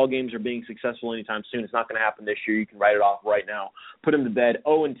winning ball games or being successful anytime soon. It's not going to happen this year. You can write it off right now. Put them to bed.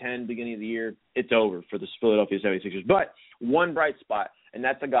 0-10 beginning of the year. It's over for the Philadelphia 76ers. But one bright spot, and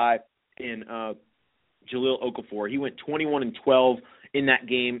that's a guy in Jahlil Okafor. He went 21-12 in that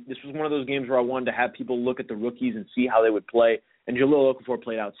game. This was one of those games where I wanted to have people look at the rookies and see how they would play. And Jahlil Okafor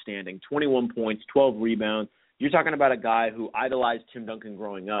played outstanding. 21 points, 12 rebounds. You're talking about a guy who idolized Tim Duncan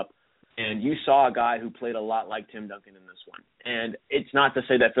growing up, and you saw a guy who played a lot like Tim Duncan in this one. And it's not to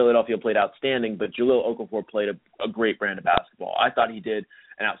say that Philadelphia played outstanding, but Jahlil Okafor played a great brand of basketball. I thought he did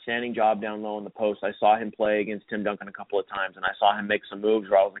an outstanding job down low in the post. I saw him play against Tim Duncan a couple of times, and I saw him make some moves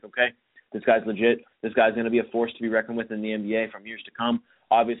where I was like, okay, this guy's legit. This guy's going to be a force to be reckoned with in the NBA from years to come.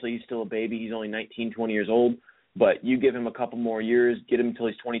 Obviously, he's still a baby. He's only 19, 20 years old. But you give him a couple more years, get him until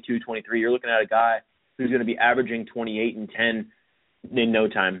he's 22, 23. You're looking at a guy who's going to be averaging 28 and 10 in no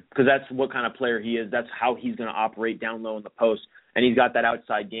time, because that's what kind of player he is. That's how he's going to operate down low in the post. And he's got that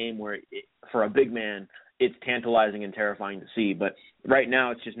outside game where, for a big man, it's tantalizing and terrifying to see. But right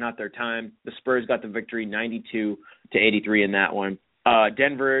now, it's just not their time. The Spurs got the victory 92-83 in that one.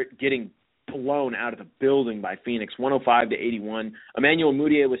 Denver getting blown out of the building by Phoenix, 105-81. Emmanuel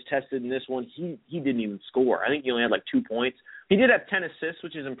Mudiay was tested in this one. He didn't even score. I think he only had like 2 points. He did have 10 assists,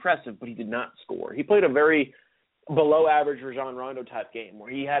 which is impressive, but he did not score. He played a very below-average Rajon Rondo type game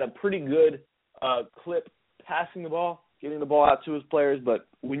where he had a pretty good clip passing the ball, getting the ball out to his players. But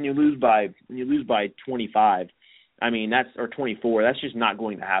when you lose by 25, I mean, or 24, that's just not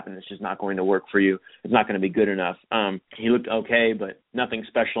going to happen. It's just not going to work for you. It's not going to be good enough. He looked okay, but nothing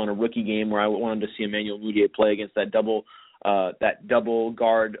special in a rookie game where I wanted to see Emmanuel Mudiay play against that double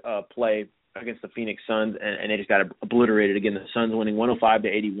guard play against the Phoenix Suns, and they just got obliterated. Again, the Suns winning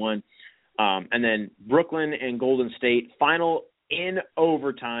 105-81. And then Brooklyn and Golden State, final in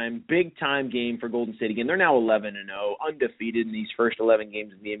overtime, big-time game for Golden State. Again, they're now 11-0, undefeated in these first 11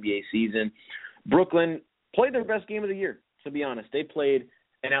 games of the NBA season. Brooklyn played their best game of the year, to be honest. They played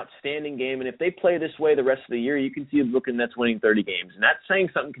an outstanding game, and if they play this way the rest of the year, you can see a Brooklyn Nets winning 30 games. And that's saying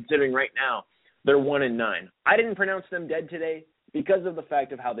something, considering right now they're 1-9. I didn't pronounce them dead today because of the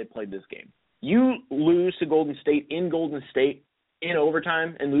fact of how they played this game. You lose to Golden State in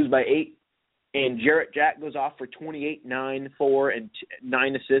overtime and lose by 8, and Jarrett Jack goes off for 28, 9, 4, and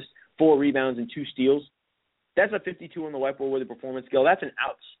 9 assists, 4 rebounds, and 2 steals. That's a 52 on the whiteboard-worthy performance scale. That's an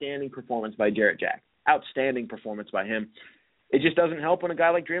outstanding performance by Jarrett Jack. Outstanding performance by him. It just doesn't help when a guy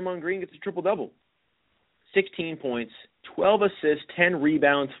like Draymond Green gets a triple-double. 16 points, 12 assists, 10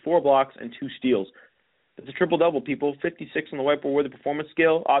 rebounds, 4 blocks, and 2 steals. It's a triple-double, people. 56 on the whiteboard-worthy performance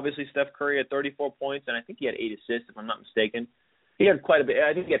scale. Obviously, Steph Curry had 34 points, and I think he had 8 assists, if I'm not mistaken. He had quite a bit.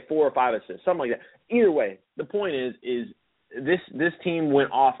 I think he had 4 or 5 assists, something like that. Either way, the point is this team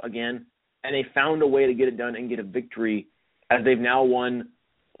went off again, and they found a way to get it done and get a victory, as they've now won.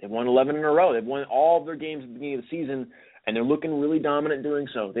 They've won 11 in a row. They've won all of their games at the beginning of the season, and they're looking really dominant doing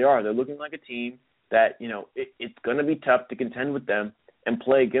so. They are. They're looking like a team that, it's going to be tough to contend with them and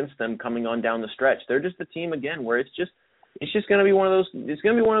play against them coming on down the stretch. They're just a team, again, where it's just going to be one of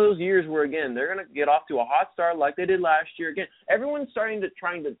those years where, again, they're going to get off to a hot start like they did last year. Again, everyone's trying to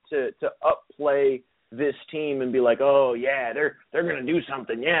upplay this team and be like, oh yeah, they're going to do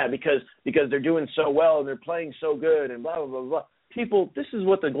something, yeah, because they're doing so well and they're playing so good and blah blah blah blah. People, this is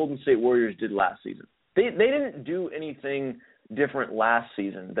what the Golden State Warriors did last season. They didn't do anything different last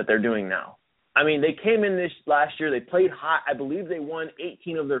season that they're doing now. I mean, they came in this last year, they played hot. I believe they won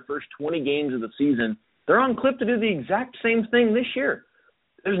 18 of their first 20 games of the season. They're on clip to do the exact same thing this year.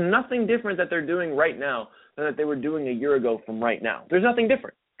 There's nothing different that they're doing right now than that they were doing a year ago from right now. There's nothing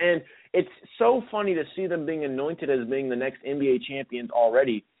different. And it's so funny to see them being anointed as being the next NBA champions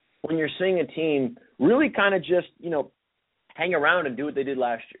already when you're seeing a team really kind of just, hang around and do what they did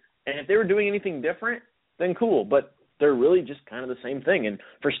last year. And if they were doing anything different, then cool. But they're really just kind of the same thing. And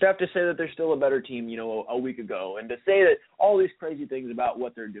for Steph to say that they're still a better team, a week ago, and to say that all these crazy things about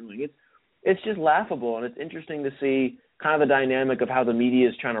what they're doing, it's just laughable. And it's interesting to see kind of the dynamic of how the media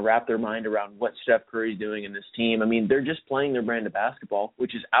is trying to wrap their mind around what Steph Curry's doing in this team. I mean, they're just playing their brand of basketball,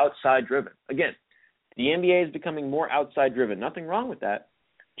 which is outside driven. Again, the NBA is becoming more outside driven. Nothing wrong with that.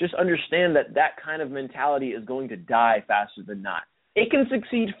 Just understand that kind of mentality is going to die faster than not. It can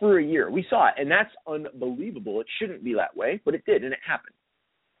succeed for a year. We saw it, and that's unbelievable. It shouldn't be that way, but it did, and it happened.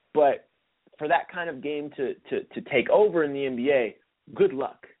 But for that kind of game to take over in the NBA, good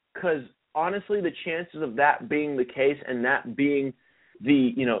luck, because honestly, the chances of that being the case and that being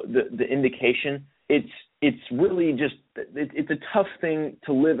the indication, it's really just it's a tough thing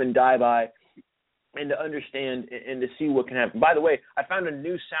to live and die by, and to understand and to see what can happen. By the way, I found a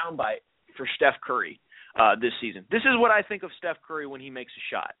new soundbite for Steph Curry this season. This is what I think of Steph Curry when he makes a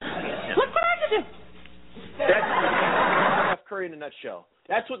shot. That's Steph Curry in a nutshell.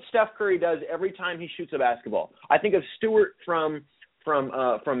 That's what Steph Curry does every time he shoots a basketball. I think of Stewart from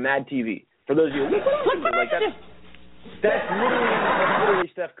Mad TV. For those of you, that's literally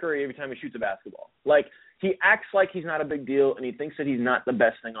Steph Curry every time he shoots a basketball. Like, he acts like he's not a big deal, and he thinks that he's not the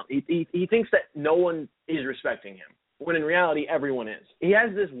best thing on. He thinks that no one is respecting him, when in reality everyone is. He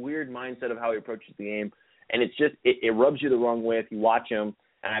has this weird mindset of how he approaches the game, and it's just it rubs you the wrong way if you watch him.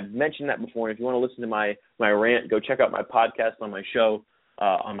 And I've mentioned that before. And if you want to listen to my rant, go check out my podcast on my show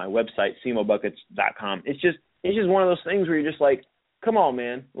on my website, CmoBuckets.com. It's just one of those things where you're just like, come on,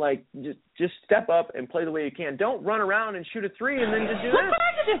 man. Like, just step up and play the way you can. Don't run around and shoot a three and then just do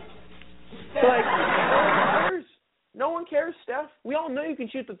this. Like, no one cares, Steph. We all know you can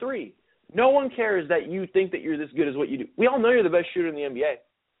shoot the three. No one cares that you think that you're this good as what you do. We all know you're the best shooter in the NBA.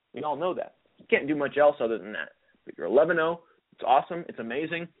 We all know that. You can't do much else other than that. But you're 11-0. It's awesome. It's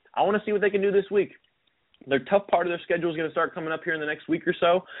amazing. I want to see what they can do this week. Their tough part of their schedule is going to start coming up here in the next week or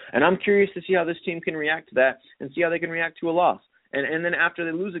so, and I'm curious to see how this team can react to that and see how they can react to a loss. And then after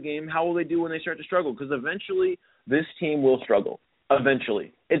they lose a game, how will they do when they start to struggle? Because eventually this team will struggle.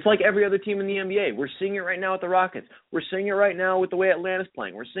 Eventually. It's like every other team in the NBA. We're seeing it right now with the Rockets. We're seeing it right now with the way Atlanta's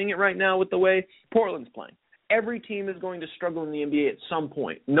playing. We're seeing it right now with the way Portland's playing. Every team is going to struggle in the NBA at some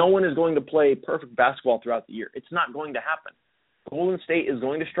point. No one is going to play perfect basketball throughout the year. It's not going to happen. Golden State is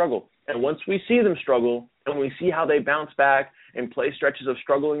going to struggle. And once we see them struggle and we see how they bounce back and play stretches of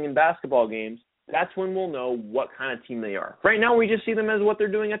struggling in basketball games, that's when we'll know what kind of team they are. Right now, we just see them as what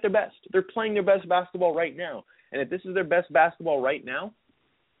they're doing at their best. They're playing their best basketball right now. And if this is their best basketball right now,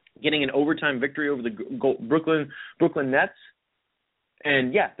 getting an overtime victory over the Brooklyn Nets,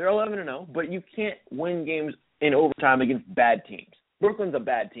 and yeah, they're 11-0, but you can't win games in overtime against bad teams. Brooklyn's a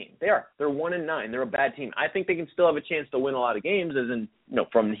bad team. They are. They're 1-9. They're a bad team. I think they can still have a chance to win a lot of games, as in,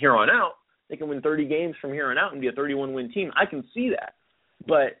 from here on out. They can win 30 games from here on out and be a 31-win team. I can see that.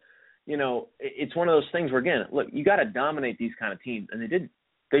 But, it's one of those things where, again, look, you got to dominate these kind of teams, and they didn't.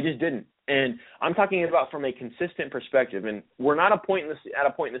 They just didn't. And I'm talking about from a consistent perspective, and we're not at a point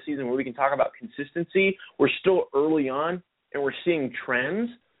in the season where we can talk about consistency. We're still early on, and we're seeing trends,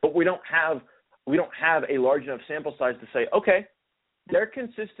 but we don't have a large enough sample size to say, okay, they're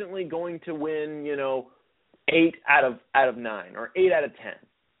consistently going to win, 8 out of 9 or 8 out of 10.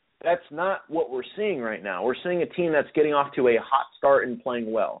 That's not what we're seeing right now. We're seeing a team that's getting off to a hot start and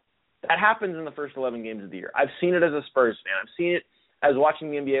playing well. That happens in the first 11 games of the year. I've seen it as a Spurs fan. I've seen it as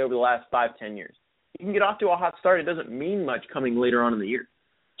watching the NBA over the last 5-10 years. You can get off to a hot start. It doesn't mean much coming later on in the year.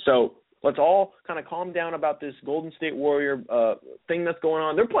 So let's all kind of calm down about this Golden State Warrior thing that's going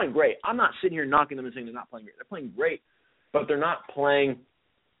on. They're playing great. I'm not sitting here knocking them and saying they're not playing great. They're playing great. but they're not playing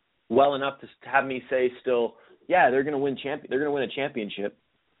well enough to have me say still, yeah, they're going to win a championship.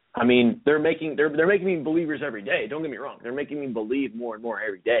 I mean, they're making me believers every day. Don't get me wrong. They're making me believe more and more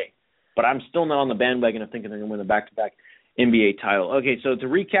every day. But I'm still not on the bandwagon of thinking they're going to win the back-to-back NBA title. Okay, so to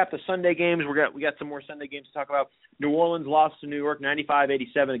recap the Sunday games, we got some more Sunday games to talk about. New Orleans lost to New York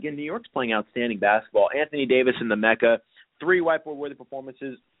 95-87. Again, New York's playing outstanding basketball. Anthony Davis in the Mecca. 3 whiteboard-worthy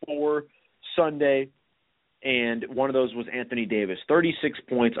performances for Sunday, and one of those was Anthony Davis. 36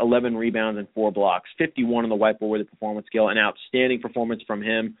 points, 11 rebounds, and 4 blocks. 51 on the whiteboard-worthy performance scale. An outstanding performance from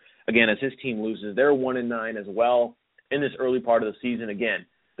him. Again, as his team loses, they're 1-9 as well in this early part of the season. Again,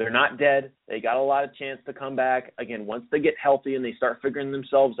 they're not dead. They got a lot of chance to come back. Again, once they get healthy and they start figuring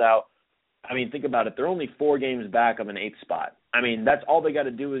themselves out, I mean, think about it. They're only 4 games back of an 8th spot. I mean, that's all they got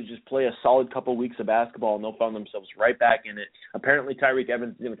to do is just play a solid couple weeks of basketball, and they'll find themselves right back in it. Apparently, Tyreke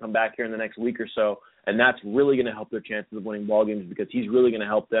Evans is going to come back here in the next week or so, and that's really going to help their chances of winning ball games because he's really going to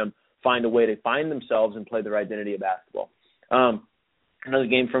help them find a way to find themselves and play their identity of basketball. Another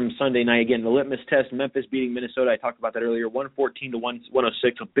game from Sunday night, again, the litmus test, Memphis beating Minnesota. I talked about that earlier,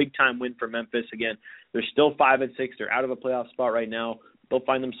 114-106, a big-time win for Memphis. Again, they're still 5-6. They're out of a playoff spot right now. They'll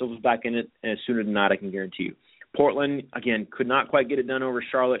find themselves back in it, and sooner than not, I can guarantee you. Portland, again, could not quite get it done over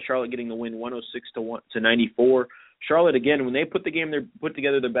Charlotte. Charlotte getting the win 106-94. Charlotte, again, when they put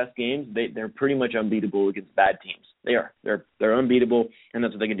together their best games, they're pretty much unbeatable against bad teams. They are. They're unbeatable, and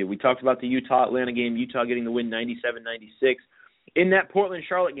that's what they can do. We talked about the Utah-Atlanta game, Utah getting the win 97-96. In that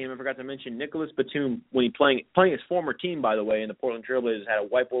Portland-Charlotte game, I forgot to mention, Nicholas Batum, when he playing his former team, by the way, in the Portland Trailblazers, had a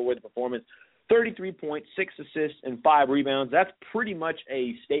whiteboard-worthy performance. 33 points, 6 assists, and 5 rebounds. That's pretty much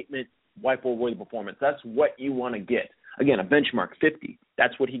a statement whiteboard-worthy performance. That's what you want to get. Again, a benchmark, 50.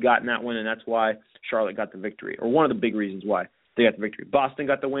 That's what he got in that one, and that's why Charlotte got the victory, or one of the big reasons why they got the victory. Boston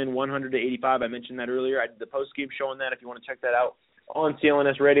got the win, 100-85. I mentioned that earlier. I did the post-game show on that. If you want to check that out on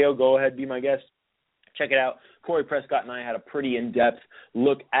CLNS Radio, go ahead, be my guest. Check it out. Corey Prescott and I had a pretty in-depth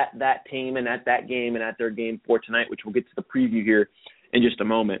look at that team and at that game and at their game for tonight, which we'll get to the preview here in just a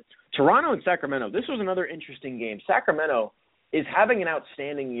moment. Toronto and Sacramento. This was another interesting game. Sacramento is having an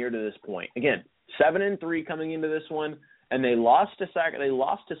outstanding year to this point. Again, 7-3 coming into this one, and they lost to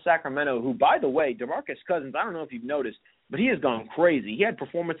Sacramento, who, by the way, DeMarcus Cousins, I don't know if you've noticed, but he has gone crazy. He had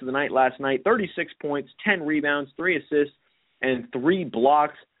performance of the night last night, 36 points, 10 rebounds, 3 assists, and 3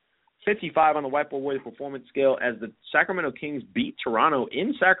 blocks, 55 on the whiteboard-worthy performance scale as the Sacramento Kings beat Toronto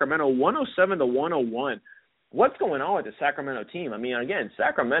in Sacramento 107-101. What's going on with the Sacramento team? I mean, again,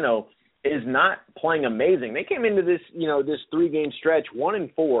 Sacramento is not playing amazing. They came into this, this 3-game stretch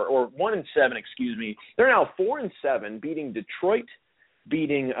 1-4 or 1-7, excuse me. They're now 4-7, beating Detroit,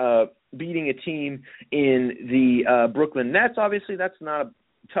 beating a team in the Brooklyn Nets. Obviously, that's not a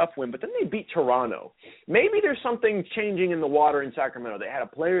tough win, but then they beat Toronto. Maybe there's something changing in the water in Sacramento. They had a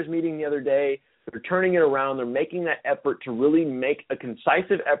players meeting the other day. They're turning it around. They're making that effort to really make a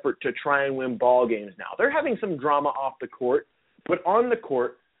concisive effort to try and win ball games now. They're having some drama off the court, but on the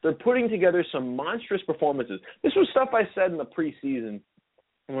court, they're putting together some monstrous performances. This was stuff I said in the preseason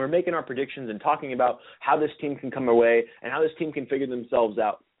when we were making our predictions and talking about how this team can come away and how this team can figure themselves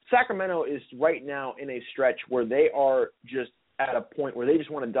out. Sacramento is right now in a stretch where they are just at a point where they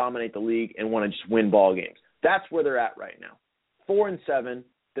just want to dominate the league and want to just win ball games. That's where they're at right now. 4-7.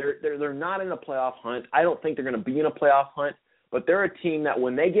 They're not in a playoff hunt. I don't think they're going to be in a playoff hunt, but they're a team that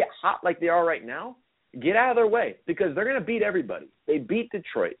when they get hot like they are right now, get out of their way because they're going to beat everybody. They beat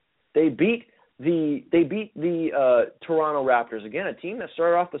Detroit. They beat the Toronto Raptors, again, a team that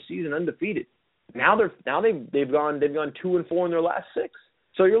started off the season undefeated. Now they've gone 2-4 in their last 6.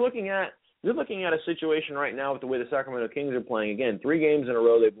 So you're looking at a situation right now with the way the Sacramento Kings are playing. Again, 3 games in a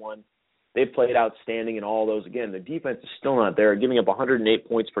row they've won. They've played outstanding in all those. Again, the defense is still not there, giving up 108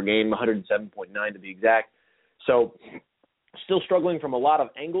 points per game, 107.9 to be exact. So still struggling from a lot of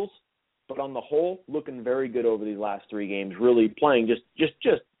angles, but on the whole, looking very good over these last 3 games, really playing just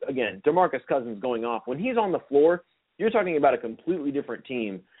again, DeMarcus Cousins going off. When he's on the floor, you're talking about a completely different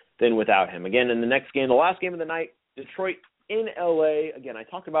team than without him. Again, in the next game, the last game of the night, Detroit in L.A. Again, I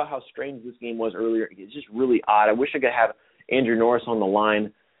talked about how strange this game was earlier. It's just really odd. I wish I could have Andrew Norris on the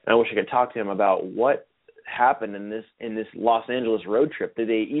line. And I wish I could talk to him about what happened in this Los Angeles road trip. Did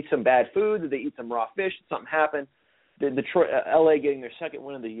they eat some bad food? Did they eat some raw fish? Did something happen? Did Detroit, LA getting their second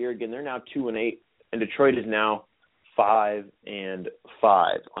win of the year? Again, they're now 2-8, and Detroit is now 5-5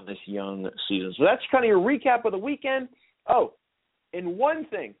 on this young season. So that's kind of your recap of the weekend. Oh, and one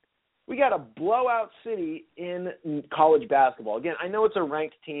thing, we got a blowout city in college basketball. Again, I know it's a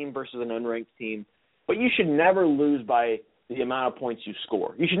ranked team versus an unranked team, but you should never lose by the amount of points you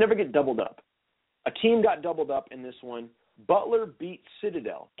score. You should never get doubled up. A team got doubled up in this one. Butler beat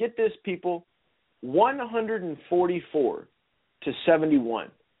Citadel. Get this, people, 144-71.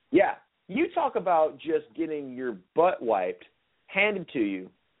 Yeah, you talk about just getting your butt wiped, handed to you,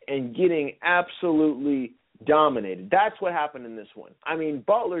 and getting absolutely dominated. That's what happened in this one. I mean,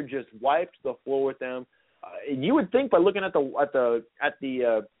 Butler just wiped the floor with them. You would think by looking at the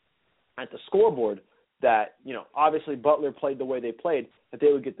scoreboard that, you know, obviously Butler played the way they played, that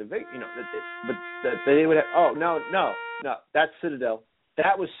they would get the victory. You know, that they would have. Oh no, that's Citadel.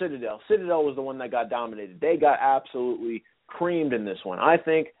 That was Citadel. Citadel was the one that got dominated. They got absolutely creamed in this one. I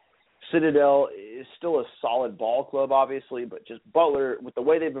think Citadel is still a solid ball club, obviously, but just Butler, with the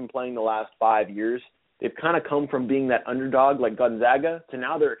way they've been playing the last 5 years, they've kind of come from being that underdog like Gonzaga to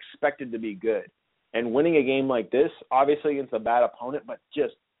now they're expected to be good. And winning a game like this, obviously against a bad opponent, but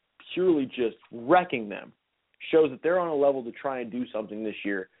just purely just wrecking them, shows that they're on a level to try and do something this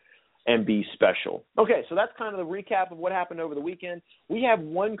year and be special. Okay, so that's kind of the recap of what happened over the weekend. We have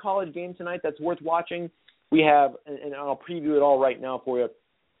one college game tonight that's worth watching. We have, and I'll preview it all right now for you,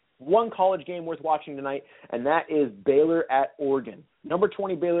 one college game worth watching tonight, and that is Baylor at Oregon. Number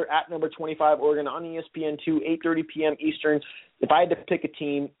 20 Baylor at number 25 Oregon on ESPN2, 8:30 p.m. Eastern. If I had to pick a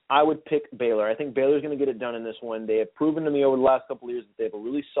team, I would pick Baylor. I think Baylor's going to get it done in this one. They have proven to me over the last couple of years that they have a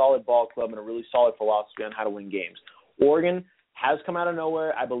really solid ball club and a really solid philosophy on how to win games. Oregon has come out of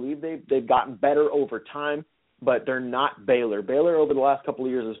nowhere. I believe they've gotten better over time, but they're not Baylor. Baylor over the last couple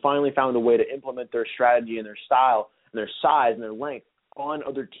of years has finally found a way to implement their strategy and their style and their size and their length on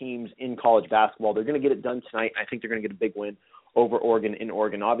other teams in college basketball. They're going to get it done tonight. I think they're going to get a big win over Oregon in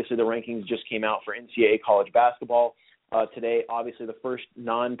Oregon. Obviously, the rankings just came out for NCAA college basketball today. Obviously, the first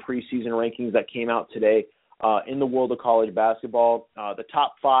non-preseason rankings that came out today in the world of college basketball. The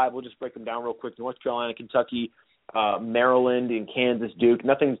top 5, we'll just break them down real quick. North Carolina, Kentucky, Maryland, and Kansas, Duke.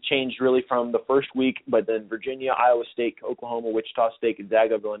 Nothing's changed really from the first week, but then Virginia, Iowa State, Oklahoma, Wichita State,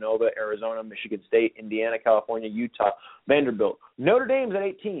 Gonzaga, Villanova, Arizona, Michigan State, Indiana, California, Utah, Vanderbilt. Notre Dame's at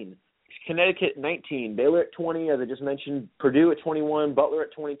 18. Connecticut 19, Baylor at 20, as I just mentioned, Purdue at 21, Butler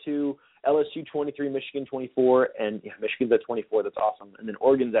at 22, LSU 23, Michigan 24, and Michigan's at 24. That's awesome. And then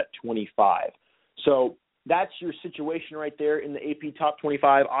Oregon's at 25. So that's your situation right there in the AP Top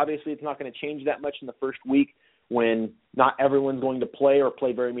 25. Obviously, it's not going to change that much in the first week when not everyone's going to play or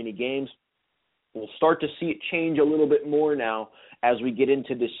play very many games. We'll start to see it change a little bit more now as we get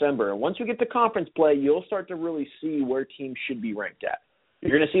into December. And once we get to conference play, you'll start to really see where teams should be ranked at.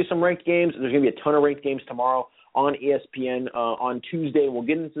 You're going to see some ranked games. There's going to be a ton of ranked games tomorrow on ESPN on Tuesday. We'll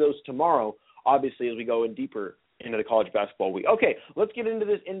get into those tomorrow, obviously, as we go in deeper into the college basketball week. Okay, let's get into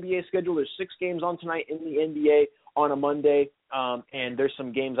this NBA schedule. There's 6 games on tonight in the NBA on a Monday, and there's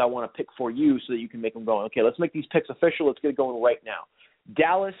some games I want to pick for you so that you can make them going. Okay, let's make these picks official. Let's get it going right now.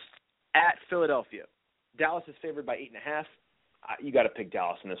 Dallas at Philadelphia. Dallas is favored by 8.5. You got to pick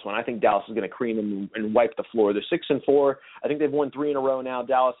Dallas in this one. I think Dallas is going to cream them and wipe the floor. They're 6-4. I think they've won 3 in a row now.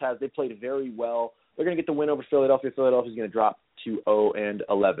 Dallas has. They played very well. They're going to get the win over Philadelphia. Philadelphia's going to drop to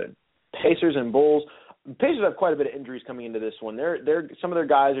 0-11. Pacers and Bulls. The Pacers have quite a bit of injuries coming into this one. They're some of their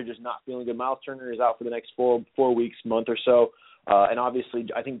guys are just not feeling good. Miles Turner is out for the next 4 weeks, month or so. And obviously,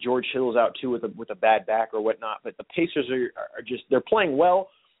 I think George Hittle's out too with a bad back or whatnot. But the Pacers are just they're playing well.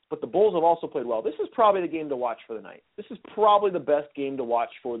 But the Bulls have also played well. This is probably the game to watch for the night. This is probably the best game to watch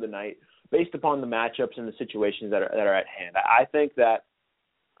for the night based upon the matchups and the situations that are at hand. I think that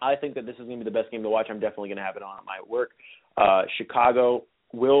this is going to be the best game to watch. I'm definitely going to have it on at my work. Chicago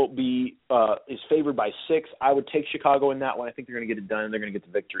is favored by 6. I would take Chicago in that one. I think they're going to get it done and they're going to get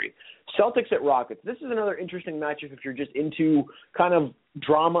the victory. Celtics at Rockets. This is another interesting matchup if you're just into kind of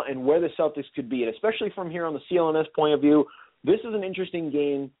drama and where the Celtics could be, and especially from here on the CLNS point of view. This is an interesting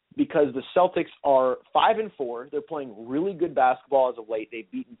game because the Celtics are 5-4. They're playing really good basketball as of late. They've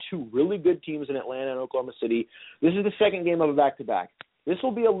beaten 2 really good teams in Atlanta and Oklahoma City. This is the second game of a back-to-back. This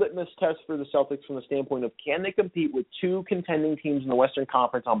will be a litmus test for the Celtics from the standpoint of can they compete with 2 contending teams in the Western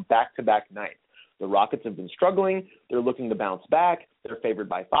Conference on back-to-back nights. The Rockets have been struggling. They're looking to bounce back. They're favored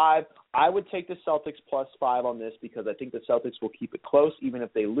by 5. I would take the Celtics plus 5 on this because I think the Celtics will keep it close even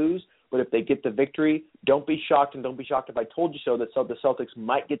if they lose. But if they get the victory, don't be shocked, and don't be shocked if I told you so, that the Celtics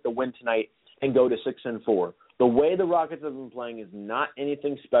might get the win tonight and go to 6-4. The way the Rockets have been playing is not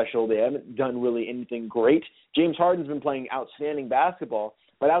anything special. They haven't done really anything great. James Harden's been playing outstanding basketball,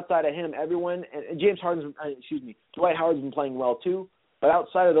 but outside of him, Dwight Howard's been playing well too. But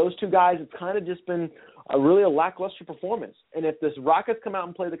outside of those 2 guys, it's kind of just been really a lackluster performance. And if this Rockets come out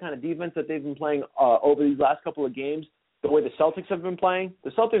and play the kind of defense that they've been playing over these last couple of games, the way the Celtics have been playing,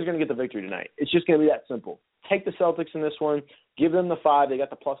 the Celtics are going to get the victory tonight. It's just going to be that simple. Take the Celtics in this one. Give them the 5. They got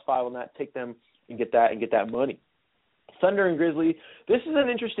the plus 5 on that. Take them and get that money. Thunder and Grizzlies. This is an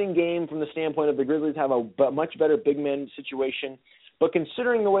interesting game from the standpoint of the Grizzlies have a much better big man situation. But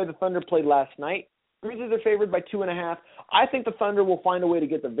considering the way the Thunder played last night, Grizzlies are favored by 2.5. I think the Thunder will find a way to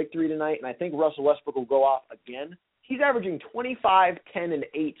get the victory tonight, and I think Russell Westbrook will go off again. He's averaging 25, 10, and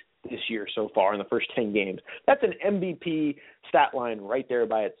 8 this year so far in the first 10 games. That's an MVP stat line right there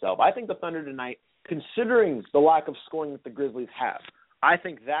by itself. I think the Thunder tonight, considering the lack of scoring that the Grizzlies have, I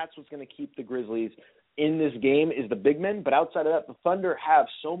think that's what's going to keep the Grizzlies in this game is the big men. But outside of that, the Thunder have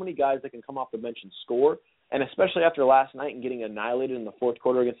so many guys that can come off the bench and score. And especially after last night and getting annihilated in the fourth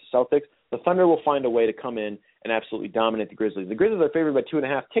quarter against the Celtics, the Thunder will find a way to come in and absolutely dominate the Grizzlies. The Grizzlies are favored by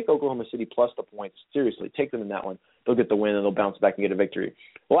 2.5. Take Oklahoma City plus the points. Seriously, take them in that one. They'll get the win and they'll bounce back and get a victory.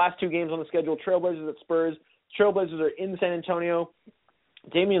 The last two games on the schedule, Trailblazers at Spurs. Trailblazers are in San Antonio.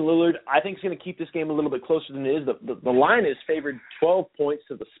 Damian Lillard, I think, is going to keep this game a little bit closer than it is. The line is favored 12 points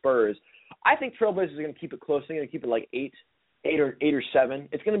to the Spurs. I think Trailblazers are going to keep it close. They're going to keep it like 8 or 7.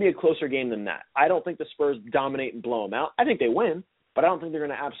 It's going to be a closer game than that. I don't think the Spurs dominate and blow them out. I think they win, but I don't think they're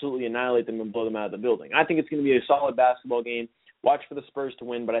going to absolutely annihilate them and blow them out of the building. I think it's going to be a solid basketball game. Watch for the Spurs to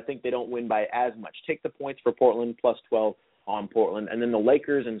win, but I think they don't win by as much. Take the points for Portland, plus 12 on Portland. And then the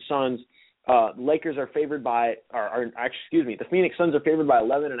Lakers and Suns, Lakers are favored by, the Phoenix Suns are favored by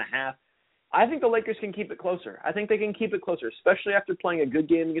 11.5. I think the Lakers can keep it closer. I think they can keep it closer, especially after playing a good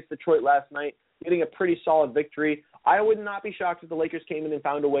game against Detroit last night, getting a pretty solid victory. I would not be shocked if the Lakers came in and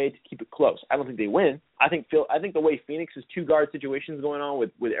found a way to keep it close. I don't think they win. I think the way Phoenix's two-guard situation is going on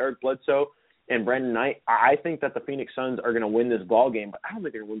with Eric Bledsoe and Brandon Knight, I think that the Phoenix Suns are going to win this ball game, but I don't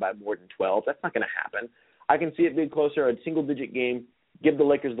think they're going to win by more than 12. That's not going to happen. I can see it being closer, a single-digit game. Give the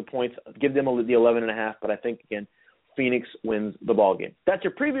Lakers the points, give them the 11.5, but I think, again, Phoenix wins the ball game. That's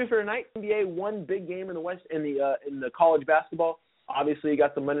your preview for tonight. NBA, one big game in the West in the college basketball. Obviously, you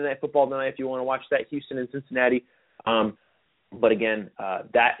got the Monday Night Football tonight if you want to watch that, Houston and Cincinnati. But again,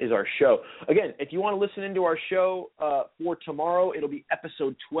 that is our show. Again, if you want to listen into our show for tomorrow, it'll be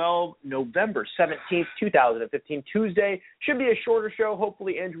episode 12, November 17th, 2015, Tuesday. Should be a shorter show.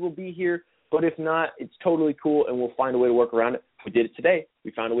 Hopefully, Andrew will be here. But if not, it's totally cool, and we'll find a way to work around it. We did it today.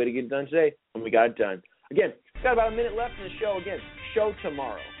 We found a way to get it done today, and we got it done. Again, we've got about a minute left in the show. Again, show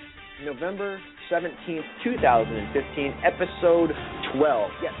tomorrow, November 17th, 2015, episode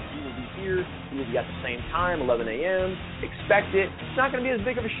 12. Yes, we will be here. We will be at the same time, 11 a.m. Expect it. It's not going to be as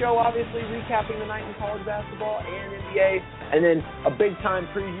big of a show, obviously, recapping the night in college basketball and NBA. And then a big-time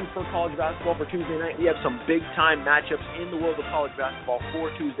preview for college basketball for Tuesday night. We have some big-time matchups in the world of college basketball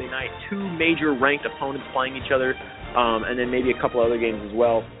for Tuesday night. 2 major ranked opponents playing each other, and then maybe a couple other games as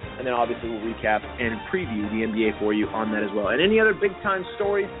well. And then obviously we'll recap and preview the NBA for you on that as well. And any other big-time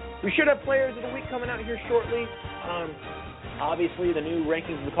stories. We should have players of the week coming out here shortly. Obviously, the new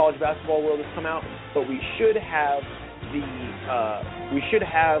rankings of the college basketball world has come out, but we should have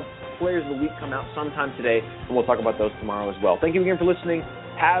players of the week come out sometime today, and we'll talk about those tomorrow as well. Thank you again for listening.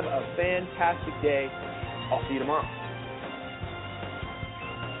 Have a fantastic day. I'll see you tomorrow.